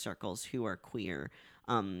media circles who are queer,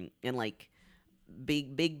 and like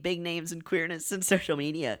big names in queerness and social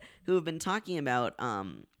media, who have been talking about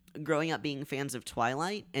growing up being fans of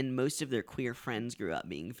Twilight, and most of their queer friends grew up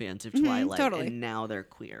being fans of Twilight, totally. and now they're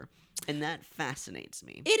queer. And that fascinates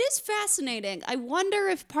me. It is fascinating. I wonder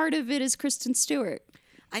if part of it is Kristen Stewart.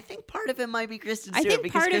 I think part of it might be Kristen I Stewart, think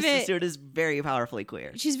because part of Kristen it- Stewart is very powerfully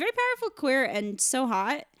queer. She's very powerful, queer, and so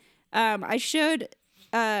hot. I showed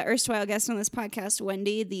erstwhile guest on this podcast,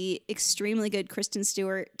 Wendy, the extremely good Kristen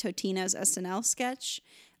Stewart Totino's SNL sketch,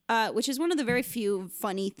 which is one of the very few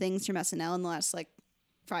funny things from SNL in the last like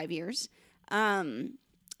 5 years.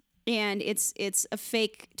 And it's a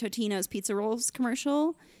fake Totino's pizza rolls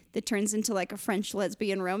commercial that turns into like a French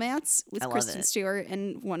lesbian romance with I love Kristen it. Stewart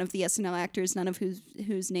and one of the SNL actors, none of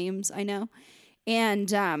whose names I know.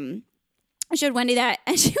 And I showed Wendy that,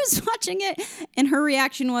 and she was watching it, and her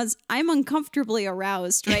reaction was, "I'm uncomfortably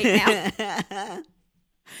aroused right now."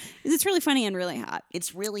 It's really funny and really hot.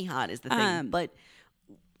 It's really hot is the thing, but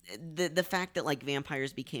the fact that like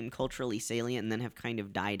vampires became culturally salient and then have kind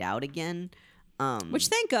of died out again. Which,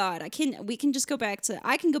 thank God, we can just go back to.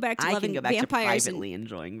 I can go back to I loving can go back to vampires. privately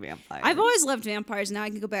enjoying vampires. I've always loved vampires. Now I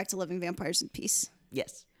can go back to loving vampires in peace.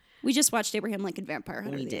 yes. We just watched Abraham Lincoln Vampire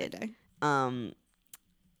Hunter We the did. other day.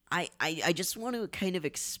 I just want to kind of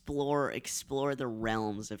explore the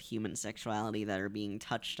realms of human sexuality that are being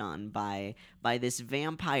touched on by this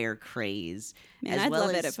vampire craze. Man, as I'd well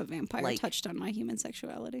love it as, if a vampire like, touched on my human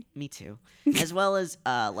sexuality. Me too. As well as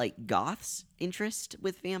like Goth's interest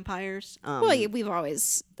with vampires. Well, yeah,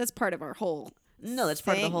 that's part of our whole. No, that's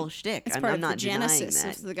part of the thing. whole shtick. It's I'm part of not the denying genesis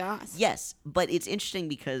that. of the goth. Yes, but it's interesting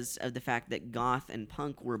because of the fact that goth and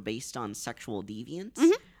punk were based on sexual deviance,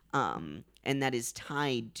 and that is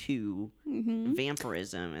tied to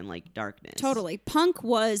vampirism and like darkness. Totally. Punk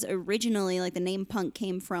was originally, like, the name punk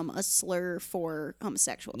came from a slur for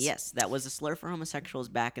homosexuals. Yes, that was a slur for homosexuals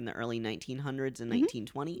back in the early 1900s and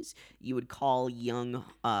 1920s. You would call young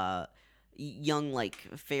like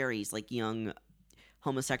fairies, like young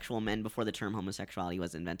homosexual men before the term homosexuality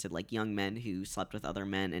was invented, like young men who slept with other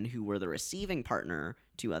men and who were the receiving partner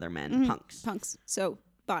to other men, punks. Punks. So,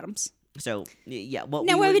 bottoms. So, yeah, what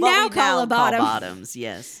Now, we what would we now now call a bottom. bottoms,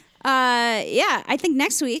 yes. Yeah, I think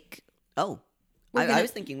next week, Oh, We're I gonna-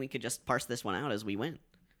 was thinking we could just parse this one out as we went.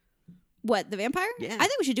 what, the vampire? Yeah. I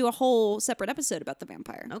think we should do a whole separate episode about the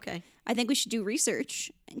vampire. Okay. I think we should do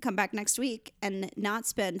research and come back next week and not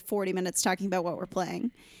spend 40 minutes talking about what we're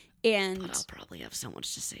playing. And, But I'll probably have so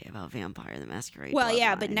much to say about Vampire the Masquerade. well,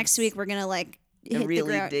 yeah, but Bloodlines. next week we're going to, like, hit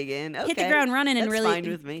really the ground. dig in. Okay. Hit the ground running and That's really fine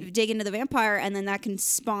with me. dig into the vampire, and then that can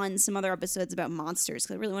spawn some other episodes about monsters.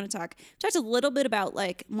 Because I really want to talked a little bit about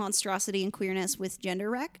like monstrosity and queerness with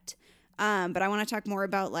Gender Wrecked, but I want to talk more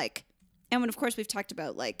about like, and of course we've talked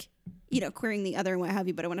about like, you know, queering the other and what have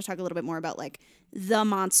you. But I want to talk a little bit more about like the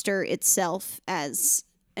monster itself as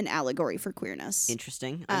an allegory for queerness.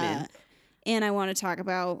 Interesting. I'm in. And I want to talk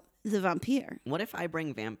about the vampire. What if I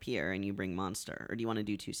bring Vampire and you bring Monster? Or do you want to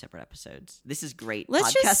do two separate episodes? This is great Let's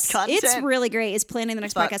podcast just, content. it's really great. It's planning the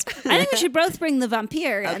next Fuck. podcast. I think we should both bring the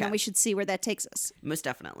vampire, and Okay. then we should see where that takes us. Most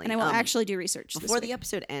definitely. And I will actually do research Before this the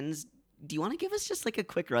episode ends, do you want to give us just like a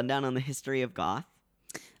quick rundown on the history of goth?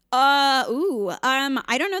 I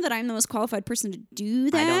don't know that I'm the most qualified person to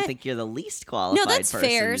do that. I don't think you're the least qualified. No, that's person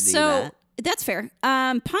fair. To do So that. that's fair.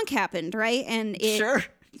 Punk happened, right? And it Sure.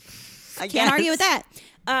 I can't argue with guess.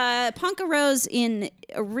 that. Punk arose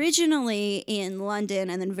originally in London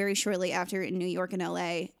and then very shortly after in New York and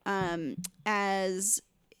LA, as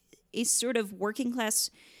a sort of working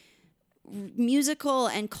class musical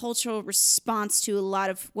and cultural response to a lot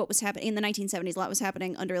of what was happening in the 1970s. A lot was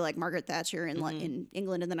happening under like Margaret Thatcher in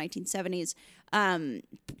England in the 1970s.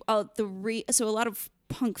 So a lot of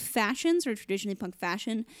punk fashions, or traditionally punk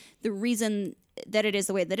fashion, the reason that it is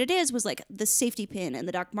the way that it is was like the safety pin and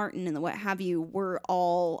the Doc Marten and the what have you were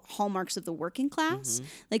all hallmarks of the working class.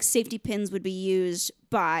 Like safety pins would be used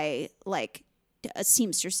by like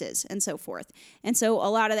seamstresses and so forth. And so a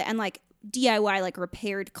lot of that, and like DIY, like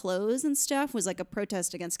repaired clothes and stuff, was like a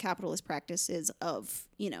protest against capitalist practices of,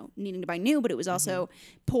 you know, needing to buy new, but it was also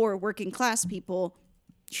poor working class people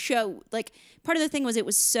like part of the thing was it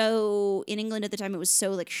was so in England at the time, it was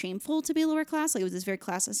so like shameful to be lower class. Like it was this very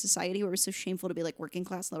classless society where it was so shameful to be like working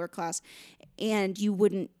class, lower class, and you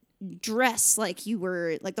wouldn't dress like you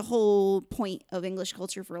were like the whole point of English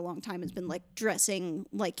culture for a long time has been like dressing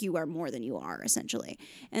like you are more than you are, essentially.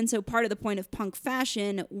 And so part of the point of punk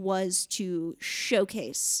fashion was to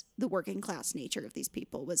showcase the working class nature of these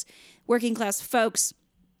people, was working class folks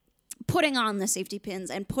putting on the safety pins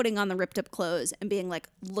and putting on the ripped up clothes and being like,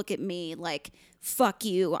 look at me, like, fuck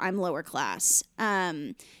you, I'm lower class.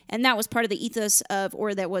 And that was part of the ethos of,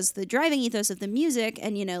 or that was the driving ethos of the music.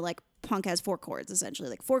 And, you know, like punk has 4 chords, essentially.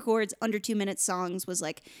 Like 4 chords, under 2-minute songs was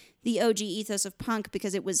like the OG ethos of punk,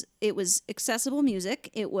 because it was accessible music.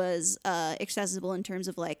 It was accessible in terms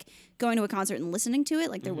of like going to a concert and listening to it.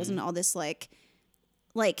 Like there wasn't all this like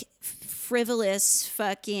frivolous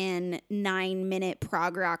fucking 9-minute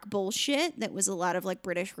prog rock bullshit that was a lot of like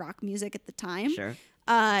British rock music at the time. Sure.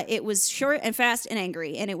 It was short and fast and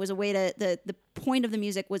angry, and it was a way to the point of the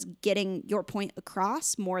music was getting your point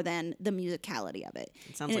across more than the musicality of it.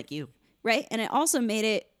 It sounds like you. Right? And it also made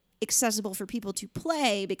it accessible for people to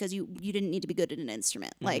play because you didn't need to be good at an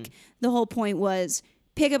instrument. Like the whole point was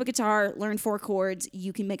pick up a guitar, learn 4 chords,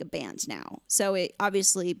 you can make a band now. So it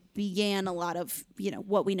obviously began a lot of, you know,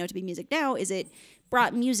 what we know to be music now is it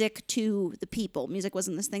brought music to the people. Music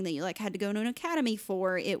wasn't this thing that you like had to go to an academy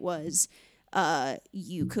for. It was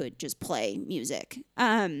you could just play music.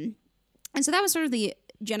 And so that was sort of the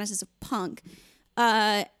genesis of punk.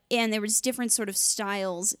 And there was different sort of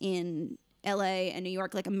styles in LA and New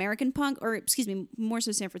York, like American punk, or excuse me, more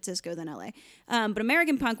so San Francisco than LA. But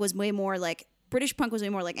American punk was way more like, British punk was way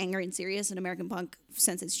more like angry and serious, and American punk,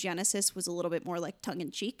 since its genesis, was a little bit more like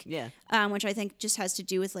tongue-in-cheek. Yeah. Which I think just has to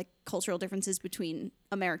do with like cultural differences between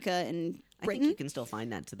America and Britain. I think you can still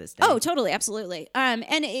find that to this day. Oh, totally, absolutely. And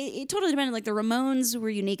it totally depended. Like the Ramones were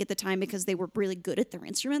unique at the time because they were really good at their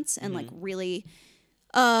instruments and like really,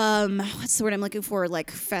 what's the word I'm looking for?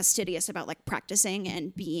 Like fastidious about like practicing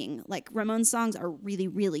and being like Ramones songs are really,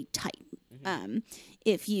 really tight.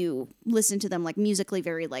 If you listen to them like musically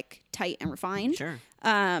very like tight and refined. Sure.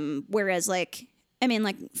 Whereas like, I mean,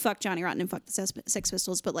 like fuck Johnny Rotten and fuck the Sex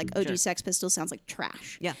Pistols, but like OG Sure. Sex Pistols sounds like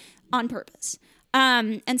trash. Yeah. On purpose.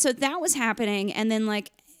 And so that was happening, and then like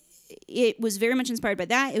it was very much inspired by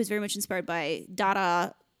that. It was very much inspired by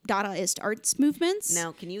Dadaist arts movements.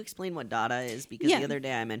 Now, can you explain what Dada is? Because Yeah. the other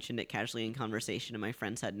day I mentioned it casually in conversation, and my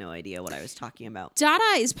friends had no idea what I was talking about.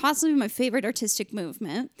 Dada is possibly my favorite artistic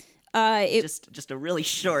movement. Just a really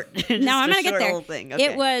short. Just No, I'm a gonna get short there. little thing.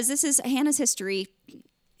 Okay. This is Hannah's history.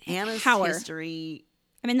 Hannah's Hauer. history.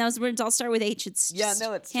 I mean, those words all start with H. It's Yeah, just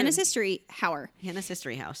no, it's Hannah's true. history. Hauer. Hannah's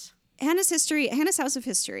history house. Hannah's history. Hannah's house of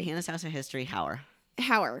history. Hannah's house of history. Hauer.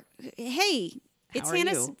 Hauer. Hey, it's How are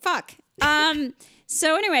Hannah's. you? Fuck.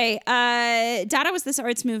 So anyway, Dada was this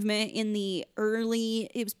arts movement in the early.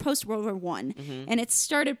 It was post World War One, and it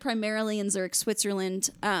started primarily in Zurich, Switzerland.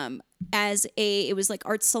 It was like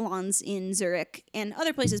art salons in Zurich and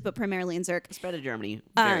other places, but primarily in Zurich. It spread to Germany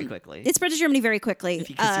very quickly. It spread to Germany very quickly.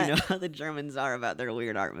 Because you know how the Germans are about their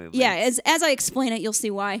weird art movements. Yeah, as I explain it, you'll see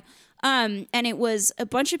why. And it was a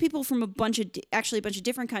bunch of people from a bunch of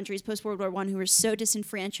different countries post World War One who were so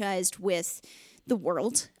disenfranchised with the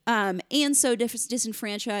world, and so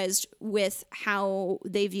disenfranchised with how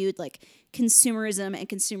they viewed like consumerism and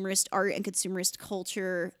consumerist art and consumerist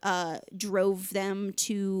culture drove them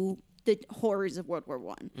to the horrors of World War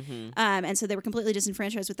One. Mm-hmm. And so they were completely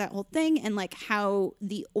disenfranchised with that whole thing, and like how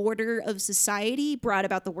the order of society brought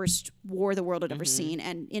about the worst war the world had ever seen,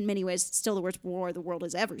 and in many ways still the worst war the world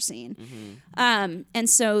has ever seen. And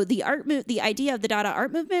so the idea of the Dada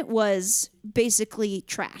art movement was basically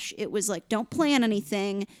trash. It was like, don't plan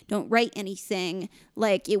anything, don't write anything.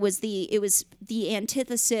 Like it was the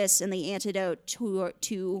antithesis and the antidote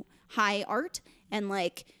to high art and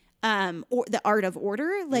like or the art of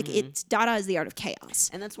order. Like it's Dada is the art of chaos.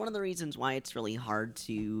 And that's one of the reasons why it's really hard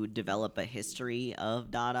to develop a history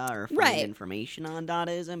of Dada or find Right. information on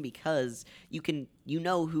Dadaism, because you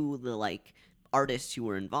know who the like artists who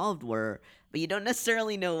were involved were, but you don't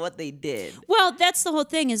necessarily know what they did. Well, that's the whole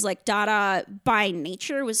thing, is like Dada by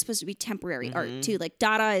nature was supposed to be temporary art too. Like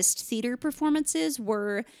Dadaist theater performances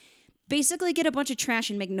were basically get a bunch of trash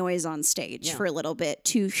and make noise on stage for a little bit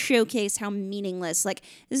to showcase how meaningless, like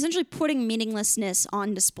essentially putting meaninglessness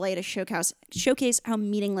on display to showcase how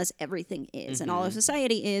meaningless everything is and all of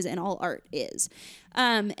society is and all art is.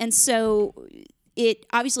 And so it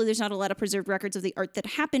obviously there's not a lot of preserved records of the art that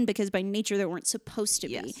happened because by nature there weren't supposed to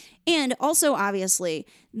be. And also obviously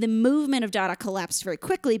the movement of Dada collapsed very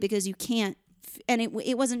quickly because you can't, and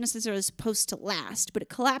it wasn't necessarily supposed to last, but it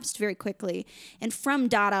collapsed very quickly. And from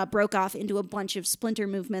Dada broke off into a bunch of splinter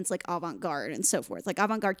movements like avant-garde and so forth. Like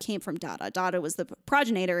avant-garde came from Dada. Dada was the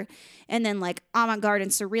progenitor, and then like avant-garde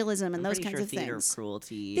and surrealism and those kinds of theater things. Of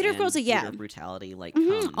cruelty, Theater of cruelty, yeah. Theater of brutality, like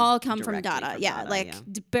All come from directly Dada. from Yeah, Dada, like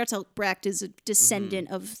yeah. Bertolt Brecht is a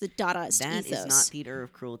descendant of the Dadaist That ethos. is not theater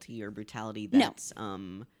of cruelty or brutality. That's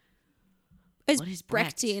It's what is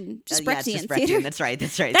Brecht? Brechtian, just Yeah, it's Brechtian just theater. Brechtian. That's right.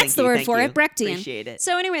 That's Thank the you, word thank for you. it, Brechtian. Appreciate it.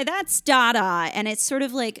 So anyway, that's Dada, and it's sort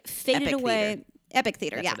of like faded Epic away. theater. Epic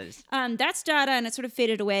theater, That's yeah. what it is. That's Dada, and it sort of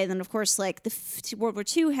faded away. Then, of course, like World War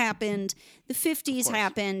II happened, the 50s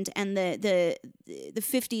happened, and the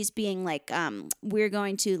 50s being like, we're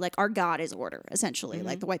going to, like, our God is order, essentially.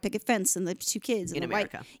 Like the white picket fence and the two kids. And In the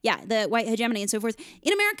America. the white hegemony and so forth.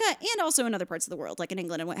 In America and also in other parts of the world, like in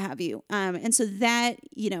England and what have you. And so that,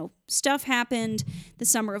 stuff happened. The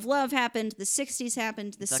Summer of Love happened. The 60s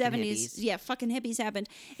happened. The Fucking 70s. hippies. Yeah, fucking hippies happened.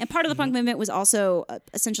 And part of the punk movement was also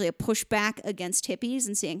essentially a pushback against hippies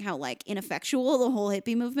and seeing how like ineffectual the whole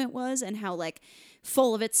hippie movement was and how like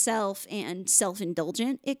full of itself and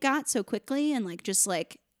self-indulgent it got so quickly, and like just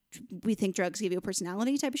like we think drugs give you a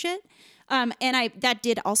personality type of shit. And that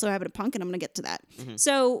did also happen to punk, and I'm gonna get to that.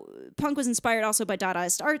 So punk was inspired also by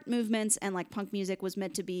Dadaist art movements, and like punk music was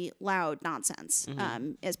meant to be loud nonsense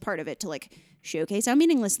as part of it to like showcase how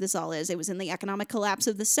meaningless this all is. It was in the economic collapse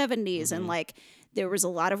of the 70s, and like there was a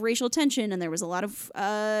lot of racial tension, and there was a lot of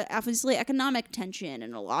obviously economic tension,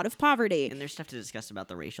 and a lot of poverty. And there's stuff to discuss about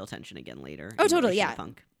the racial tension again later. Oh, in totally, relation yeah. to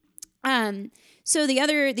Punk. So the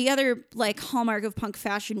other like hallmark of punk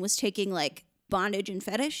fashion was taking like bondage and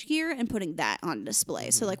fetish gear and putting that on display.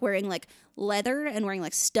 So like wearing like leather and wearing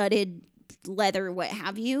like studded leather, what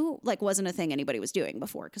have you, like wasn't a thing anybody was doing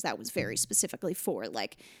before, because that was very specifically for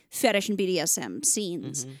like fetish and BDSM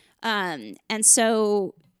scenes. And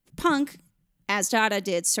so punk, as Dada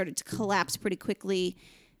did, started to collapse pretty quickly,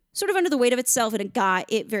 sort of under the weight of itself, and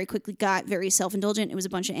it very quickly got very self-indulgent. It was a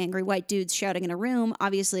bunch of angry white dudes shouting in a room.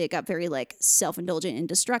 Obviously, it got very like self-indulgent and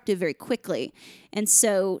destructive very quickly. And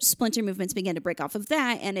so splinter movements began to break off of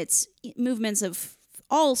that, and it's movements of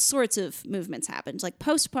all sorts of movements happened. Like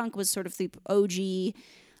post-punk was sort of the OG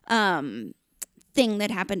thing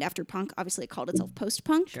that happened after punk. Obviously, it called itself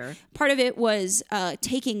post-punk. Sure. Part of it was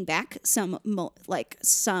taking back some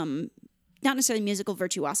not necessarily musical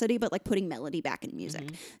virtuosity, but like putting melody back in music.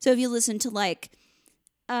 So if you listen to like,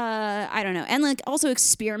 I don't know, and like also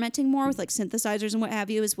experimenting more with like synthesizers and what have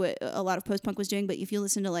you is what a lot of post-punk was doing. But if you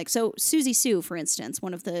listen to like, so Susie Sue, for instance,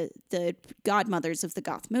 one of the godmothers of the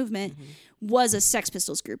goth movement, was a Sex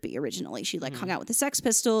Pistols groupie originally. She like hung out with the Sex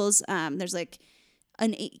Pistols. There's like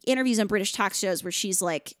interviews on British talk shows where she's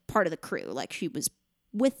like part of the crew, like she was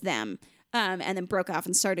with them. And then broke off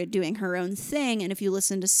and started doing her own thing. And if you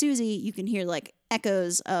listen to Susie, you can hear like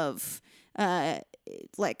echoes of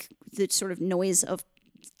like the sort of noise of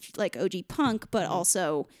like OG punk, but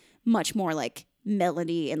also much more like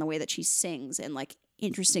melody in the way that she sings and like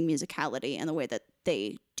interesting musicality and the way that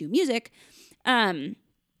they do music. And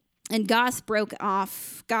goth broke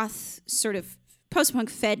off. Goth sort of post-punk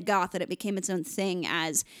fed goth, and it became its own thing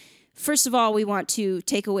as, first of all, we want to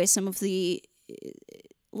take away some of the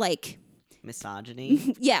like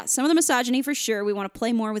misogyny. Yeah, some of the misogyny for sure. We want to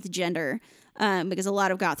play more with gender because a lot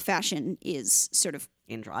of goth fashion is sort of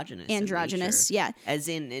Androgynous. androgynous. Yeah, As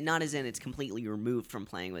in, not as in it's completely removed from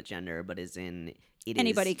playing with gender, but as in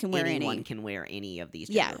Anybody can wear anyone any. can wear any of these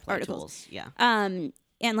Yeah, gender play articles. tools. Yeah.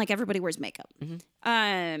 and like everybody wears makeup.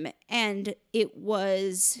 And it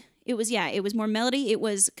was more melody. It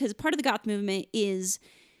was because part of the goth movement is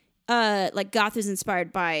like goth is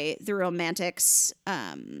inspired by the romantics.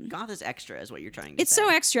 Goth is extra, is what you're trying to It's say. so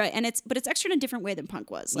extra, and it's extra in a different way than punk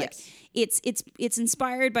was. Like it's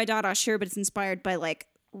inspired by Dada, sure, but it's inspired by like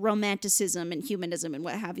romanticism and humanism and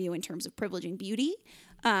what have you in terms of privileging beauty.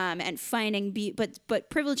 And finding but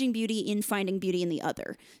privileging beauty in finding beauty in the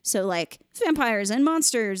other. So like vampires and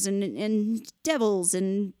monsters and devils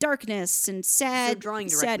and darkness and So drawing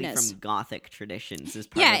directly sadness. from Gothic traditions is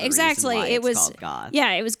part of the exactly. reason why It was called goth.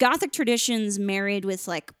 Yeah, it was Gothic traditions married with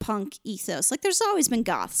like punk ethos. Like there's always been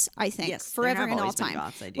goths, I think, Yes, forever there have and all always been time.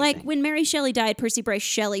 goths, I do like think. when Mary Shelley died, Percy Bysshe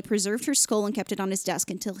Shelley preserved her skull and kept it on his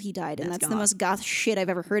desk until he died, and that's the goth. most goth shit I've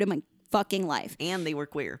ever heard in my fucking life. And they were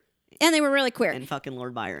queer. And they were really queer. And fucking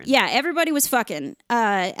Lord Byron. Yeah, everybody was fucking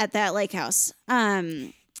at that lake house.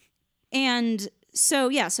 And so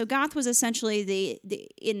goth was essentially the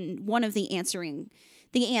in one of the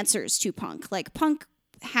answers to punk. Like punk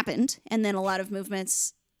happened, and then a lot of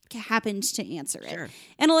movements happened to answer it. Sure.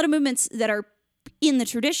 And a lot of movements that are in the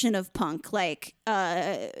tradition of punk, like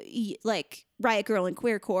Riot Girl and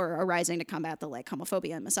Queercore, are rising to combat the like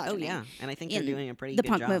homophobia and misogyny. Oh yeah, and I think they're in doing a pretty the good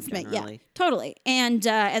punk job movement. generally. Yeah, totally. And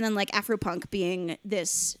then like Afropunk being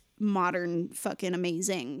this modern fucking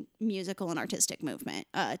amazing musical and artistic movement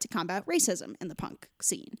to combat racism in the punk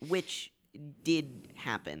scene. Which did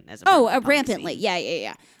happen as a part of the punk rampantly.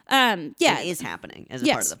 scene. Yeah. It is happening as a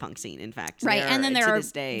part of Yes. the punk scene. In fact, Right. And then there to are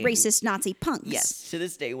this day, racist Nazi punks. Yes, to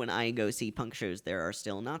this day, when I go see punk shows, there are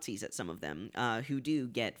still Nazis at some of them who do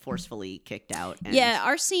get forcefully kicked out. And Yeah,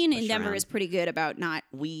 our scene in pushed Denver around. is pretty good about not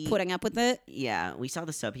We putting up with it. Yeah, we saw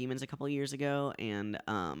the Subhumans a couple years ago, and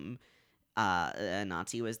a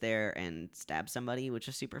Nazi was there and stabbed somebody, which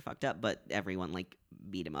was super fucked up. But everyone like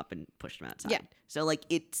beat him up and pushed him outside. Yeah. So like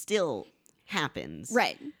it still happens,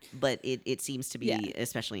 Right. But it seems to be, Yeah.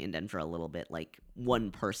 especially in Denver, a little bit like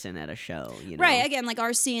one person at a show. You know? Right. Again, like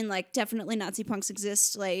our scene, like definitely Nazi punks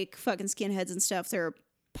exist, like fucking skinheads and stuff. There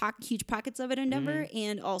are huge pockets of it in Denver.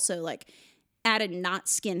 And also like at a not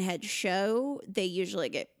skinhead show, they usually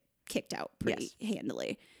get kicked out pretty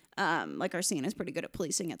handily. Like our scene is pretty good at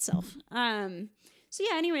policing itself. So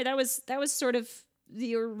yeah, anyway, that was sort of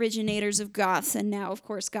the originators of goth, and now of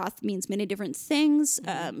course goth means many different things.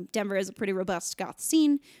 Denver is a pretty robust goth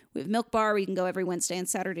scene. We have Milk Bar where you can go every Wednesday and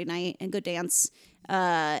Saturday night and go dance.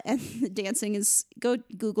 And the dancing is, go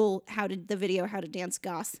Google how to dance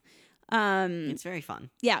goth. It's very fun.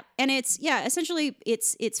 Yeah, and it's essentially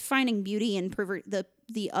it's finding beauty in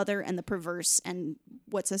the other and the perverse and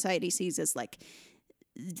what society sees as like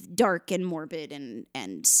dark and morbid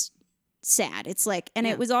and sad. It's like, and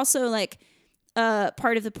it was also like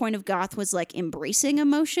part of the point of goth was like embracing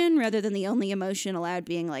emotion rather than the only emotion allowed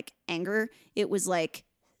being like anger. It was like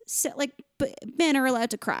but men are allowed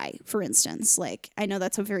to cry, for instance. Like I know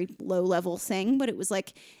that's a very low level thing, but it was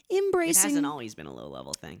like embracing. It hasn't always been a low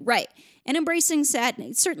level thing, right? And embracing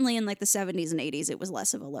sadness. Certainly in like the 70s and 80s, it was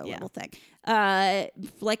less of a low level thing.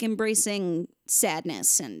 Like embracing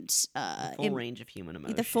sadness and the full range of human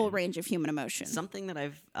emotion. The full range of human emotion. Something that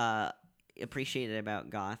I've appreciated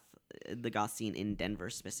about the goth scene in Denver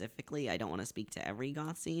specifically. I don't want to speak to every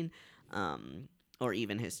goth scene, or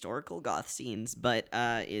even historical goth scenes, but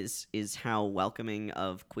is how welcoming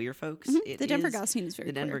of queer folks it The Denver is. goth scene is very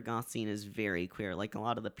The queer. Denver goth scene is very queer. Like a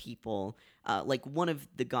lot of the people, like one of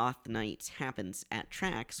the goth nights happens at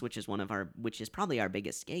Trax, which is probably our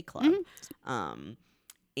biggest gay club.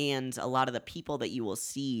 And a lot of the people that you will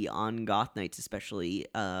see on goth nights, especially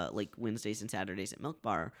like Wednesdays and Saturdays at Milk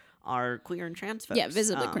Bar, are queer and trans folks. Yeah,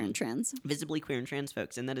 visibly queer and trans. Visibly queer and trans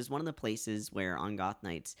folks. And that is one of the places where on goth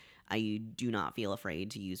nights I do not feel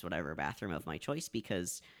afraid to use whatever bathroom of my choice,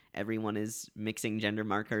 because everyone is mixing gender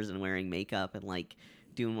markers and wearing makeup and like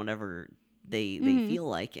doing whatever they feel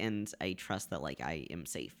like, and I trust that like I am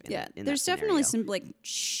safe in there's that definitely scenario. some like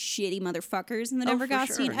shitty motherfuckers in the Denver for goth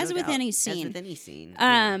sure, scene, no as with doubt. any As scene. with any scene.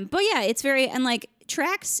 Yeah. But yeah, it's very, and like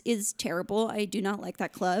Trax is terrible. I do not like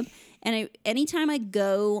that club. And anytime I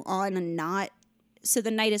go on so the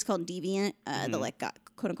night is called Deviant, the like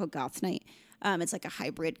quote unquote goth night. It's like a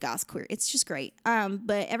hybrid goth queer. It's just great.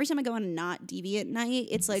 But every time I go on a not deviant night,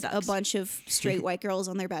 it's like a Sucks. bunch of straight white girls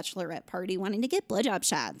on their bachelorette party wanting to get blowjob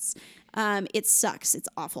shots. It sucks. It's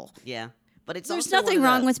awful. Yeah. But it's There's also one nothing of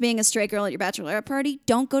wrong the, with being a straight girl at your bachelorette party.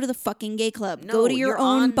 Don't go to the fucking gay club. No, Go to your you're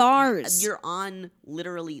own on- bars. You're on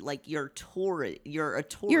literally like you're a tourist. You're a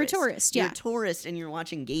tourist, You're yeah. a tourist, and you're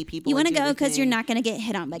watching gay people. You want to go because you're not going to get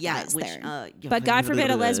hit on by Yeah, guys which, there. yeah, But God forbid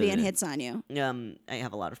a lesbian hits on you. I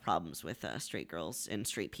have a lot of problems with straight girls and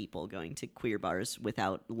straight people going to queer bars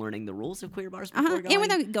without learning the rules of queer bars before going. And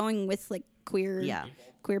without going with like queer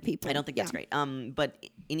people. I don't think that's great. But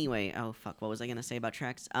anyway, oh fuck, what was I gonna say about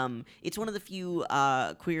tracks? It's one of the few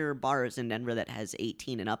queer bars in Denver that has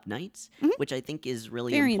 18 and up nights, which I think is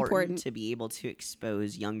really Very important important. to be able to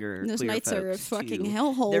expose younger Those queer nights folks are a fucking to-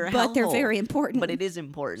 hellhole, They're a but they're hellhole, very important. But it is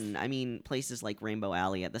important. I mean, places like Rainbow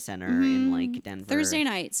Alley at the center in like Denver. Thursday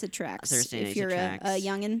nights at Tracks. Thursday if nights you're at a Tracks.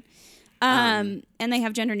 youngin. And they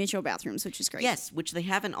have gender neutral bathrooms, which is great. Yes, which they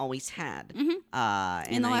haven't always had. In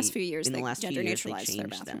the last few years, in the they last few gender years, they neutralized their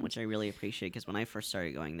changed them, bathrooms. which I really appreciate because when I first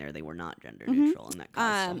started going there, they were not gender neutral, and that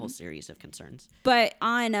caused a whole series of concerns. But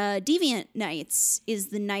on Deviant nights is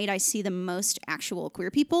the night I see the most actual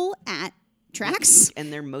queer people at Tracks.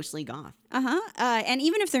 And they're mostly goth. And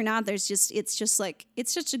even if they're not,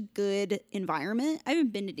 it's such a good environment. I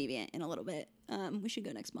haven't been to Deviant in a little bit. We should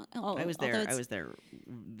go next month. I was there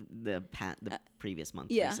the previous month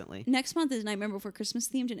recently. Next month is Nightmare Before Christmas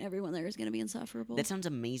themed, and everyone there is going to be insufferable. That sounds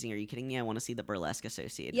amazing. Are you kidding me? I want to see the burlesque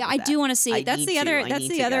associated. Yeah, with I that. do want to see it. I That's need the to. other. I That's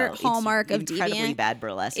need the to other go. It's hallmark of incredibly Deviant. bad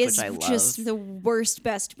burlesque, Is which I love. just the worst,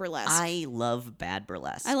 best burlesque. I love bad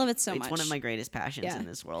burlesque. I love it so It's much. one of my greatest passions Yeah. in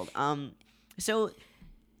this world. So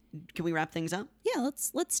can we wrap things up? Yeah,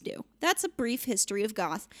 let's do. That's a brief history of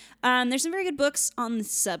goth. There's some very good books on the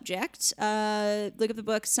subject. Look up the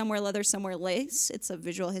book "Somewhere Leather, Somewhere Lace." It's a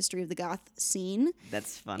visual history of the goth scene.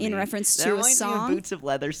 That's funny. In reference That to a reminds me of song. Boots of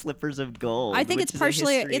Leather, Slippers of Gold. I think which it's is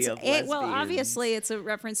partially a history of well, lesbians. obviously it's a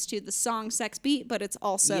reference to the song "Sex Beat," but it's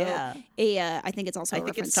also Yeah. I think it's also a I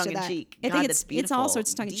think reference it's tongue to in that. cheek. I God, think that's it's beautiful. also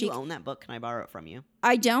it's tongue in Do cheek. you own that book? Can I borrow it from you?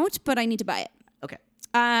 I don't, but I need to buy it. Okay.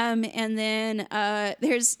 And then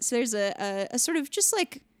there's a sort of just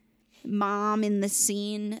like mom in the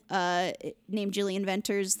scene named Jillian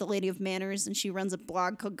Venters, the Lady of Manners, and she runs a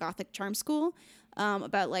blog called Gothic Charm School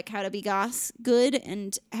about like how to be goth good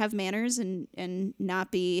and have manners and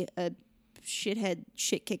not be a shithead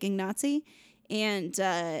shit kicking Nazi. And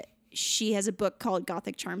she has a book called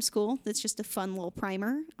Gothic Charm School that's just a fun little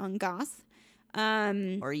primer on goth.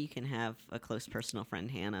 Or you can have a close personal friend,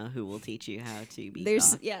 Hannah, who will teach you how to be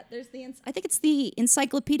There's goth. I think it's the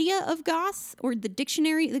Encyclopedia of Goth or the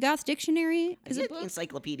Goth Dictionary is a The book.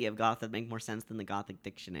 Encyclopedia of Goth would make more sense than the Gothic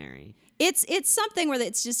Dictionary. It's something where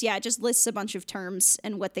it's just it just lists a bunch of terms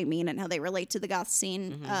and what they mean and how they relate to the goth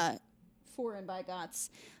scene for and by goths.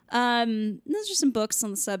 Those are some books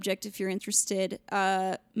on the subject if you're interested.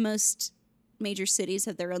 Most major cities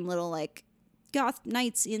have their own little like goth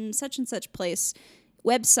nights in such and such place.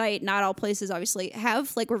 Website, not all places obviously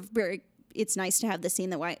have it's nice to have the scene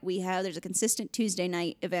that we have. There's a consistent Tuesday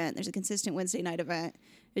night event. There's a consistent Wednesday night event.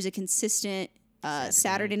 There's a consistent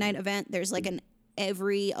Saturday night event. There's like an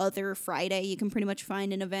every other Friday you can pretty much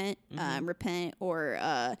find an event. Repent or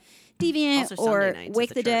Deviant Also Sunday or nights at Wake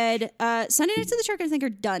the the Dead. Sunday nights at the church I think are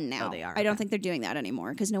done now. they are, I don't okay. think they're doing that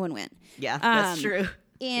anymore because no one went. Yeah, that's true.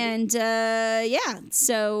 And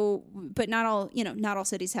so but not all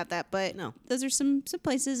cities have that, but No. those are some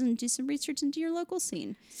places, and do some research into your local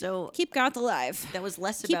scene. So Keep goth alive. that was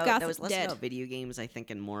less Keep about goth dead. video games, I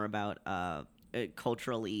think, and more about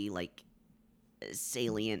culturally like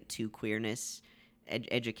salient to queerness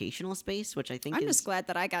educational space, which I think I'm is just glad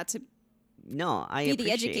that I got to no, I be the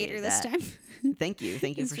appreciate educator this that. time. Thank you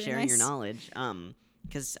It's for very sharing your nice. knowledge.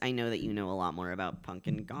 Because I know that you know a lot more about punk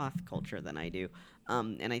and goth culture than I do.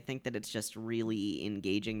 And I think that it's just really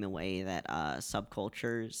engaging the way that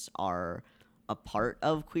subcultures are a part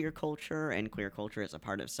of queer culture, and queer culture is a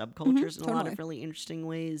part of subcultures in a lot totally. of really interesting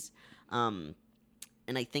ways. And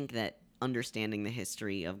I think that understanding the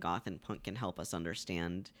history of goth and punk can help us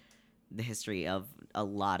understand the history of a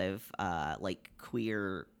lot of like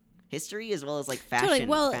queer history, as well as like fashion, Totally.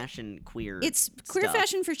 Well, fashion queer. It's queer stuff.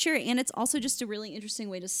 fashion for sure, and it's also just a really interesting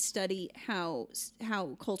way to study how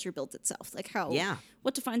culture built itself, like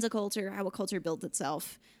what defines a culture, how a culture built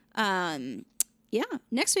itself.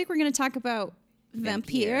 Next week we're going to talk about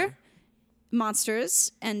vampire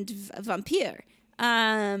monsters and vampire.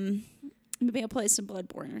 Maybe I'll play some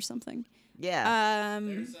Bloodborne or something. Yeah.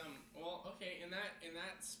 There's in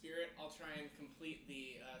that spirit, I'll try and complete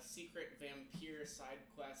the secret vampire side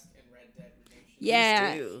quest in Red Dead Redemption.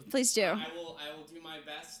 Yeah, do. please do. I will do my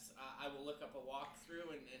best. I will look up a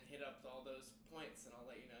walkthrough and hit up all those points, and I'll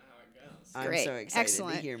let you know how it goes. I'm Great. so excited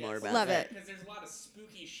Excellent. to hear more Yes. about Love that. it. Because there's a lot of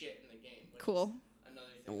spooky shit in the game. Which Cool. Is another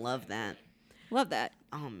I thing love I'm that. enjoying. Love that.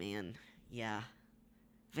 Oh man, yeah.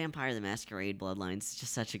 Vampire the Masquerade Bloodlines is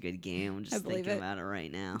just such a good game. I'm just believe thinking it. about it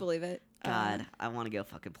right now. Believe it. God, I want to go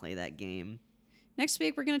fucking play that game. Next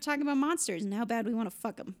week, we're going to talk about monsters and how bad we want to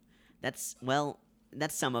fuck them. That's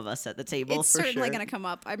some of us at the table It's for sure. certainly going to come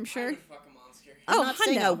up, I'm I sure. would fuck a monster. I'm not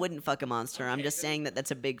saying hundo. I wouldn't fuck a monster. I'm Okay, just good. saying that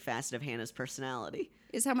that's a big facet of Hannah's personality.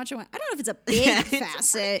 Is how much I want. I don't know if it's a big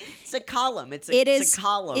facet. It's a column. It's It a is-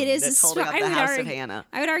 column it is that's a holding str- up I the would House of argue- Hannah.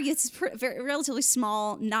 I would argue it's a very relatively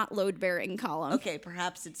small, not load-bearing column. Okay,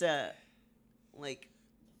 perhaps it's a like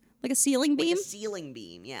Like a ceiling beam? a ceiling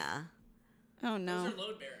beam. Yeah. Oh, no. Those are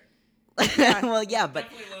load bearing. Well, yeah, but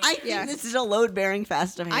Definitely load I bearing. think Yeah. this is a load-bearing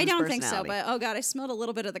facet of Hannah's I don't think so, personality. but oh, God, I smelled a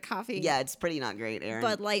little bit of the coffee. Yeah, it's pretty not great, Aaron.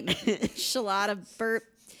 Bud Light Shalada burp.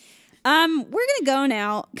 We're gonna go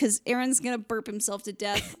now because Aaron's gonna burp himself to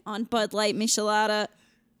death on Bud Light Michelada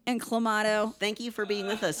and Clamato. Thank you for being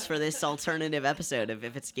with us for this alternative episode of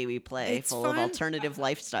If It's Gay We Play, It's full fun. of alternative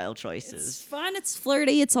lifestyle It's choices. fun. It's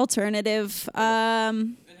flirty. It's alternative.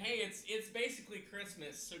 And hey, it's basically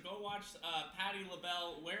Christmas, so go watch Patti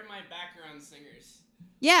LaBelle, Where My Background Singers.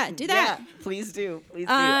 Yeah, do that. Yeah, please do. Please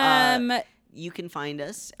do. Um, You can find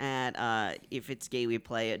us at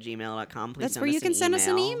ifitsgayweplay@gmail.com. Please that's send where you us can send us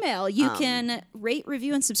an email. You Um, can rate,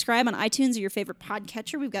 review, and subscribe on iTunes or your favorite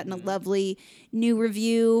podcatcher. We've gotten a lovely new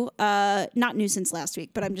review. Not new since last week,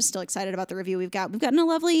 but I'm just still excited about the review we've got. We've gotten a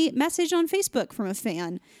lovely message on Facebook from a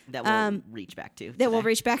fan That we'll reach back to. that we'll today.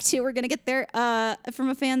 reach back to. We're going to get there from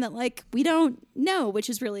a fan that, like, we don't know, which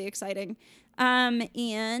is really exciting.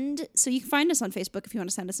 And so you can find us on Facebook if you want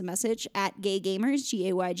to send us a message at Gay Gamers,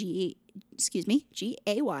 GAYGAMERZ.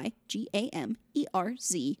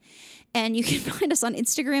 And you can find us on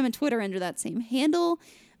Instagram and Twitter under that same handle.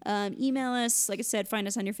 Email us, like I said, find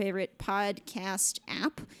us on your favorite podcast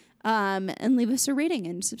app, and leave us a rating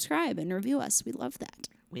and subscribe and review us. We love that.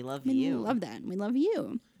 We love We you. love that. And we love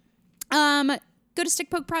you. Go to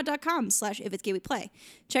stickpokeprod.com/ifitsgayweplay.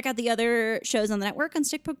 Check out the other shows on the network on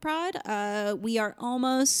stickpokeprod. We are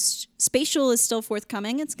almost... Spatial is still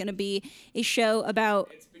forthcoming. It's going to be a show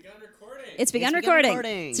about... It's begun recording. It's begun begun recording.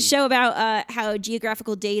 recording. It's a show about how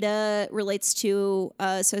geographical data relates to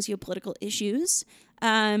sociopolitical issues.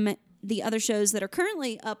 The other shows that are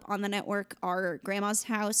currently up on the network are Grandma's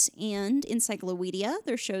House and Encyclopedia.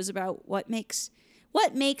 They're shows about what makes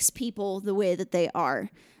people the way that they are.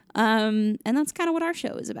 And that's kind of what our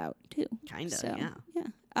show is about too. Kinda,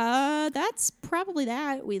 yeah. That's probably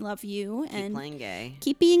that. We love you Keep and playing gay.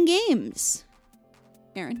 keep being games.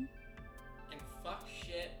 Aaron, And fuck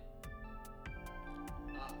shit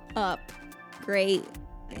up. Great.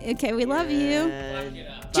 Okay, we love you. Fuck it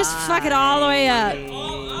up. Just fuck it all the way up.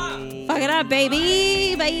 All up. Fuck it up,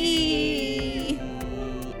 baby. Bye.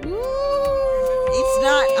 Woo. It's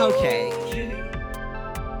not okay.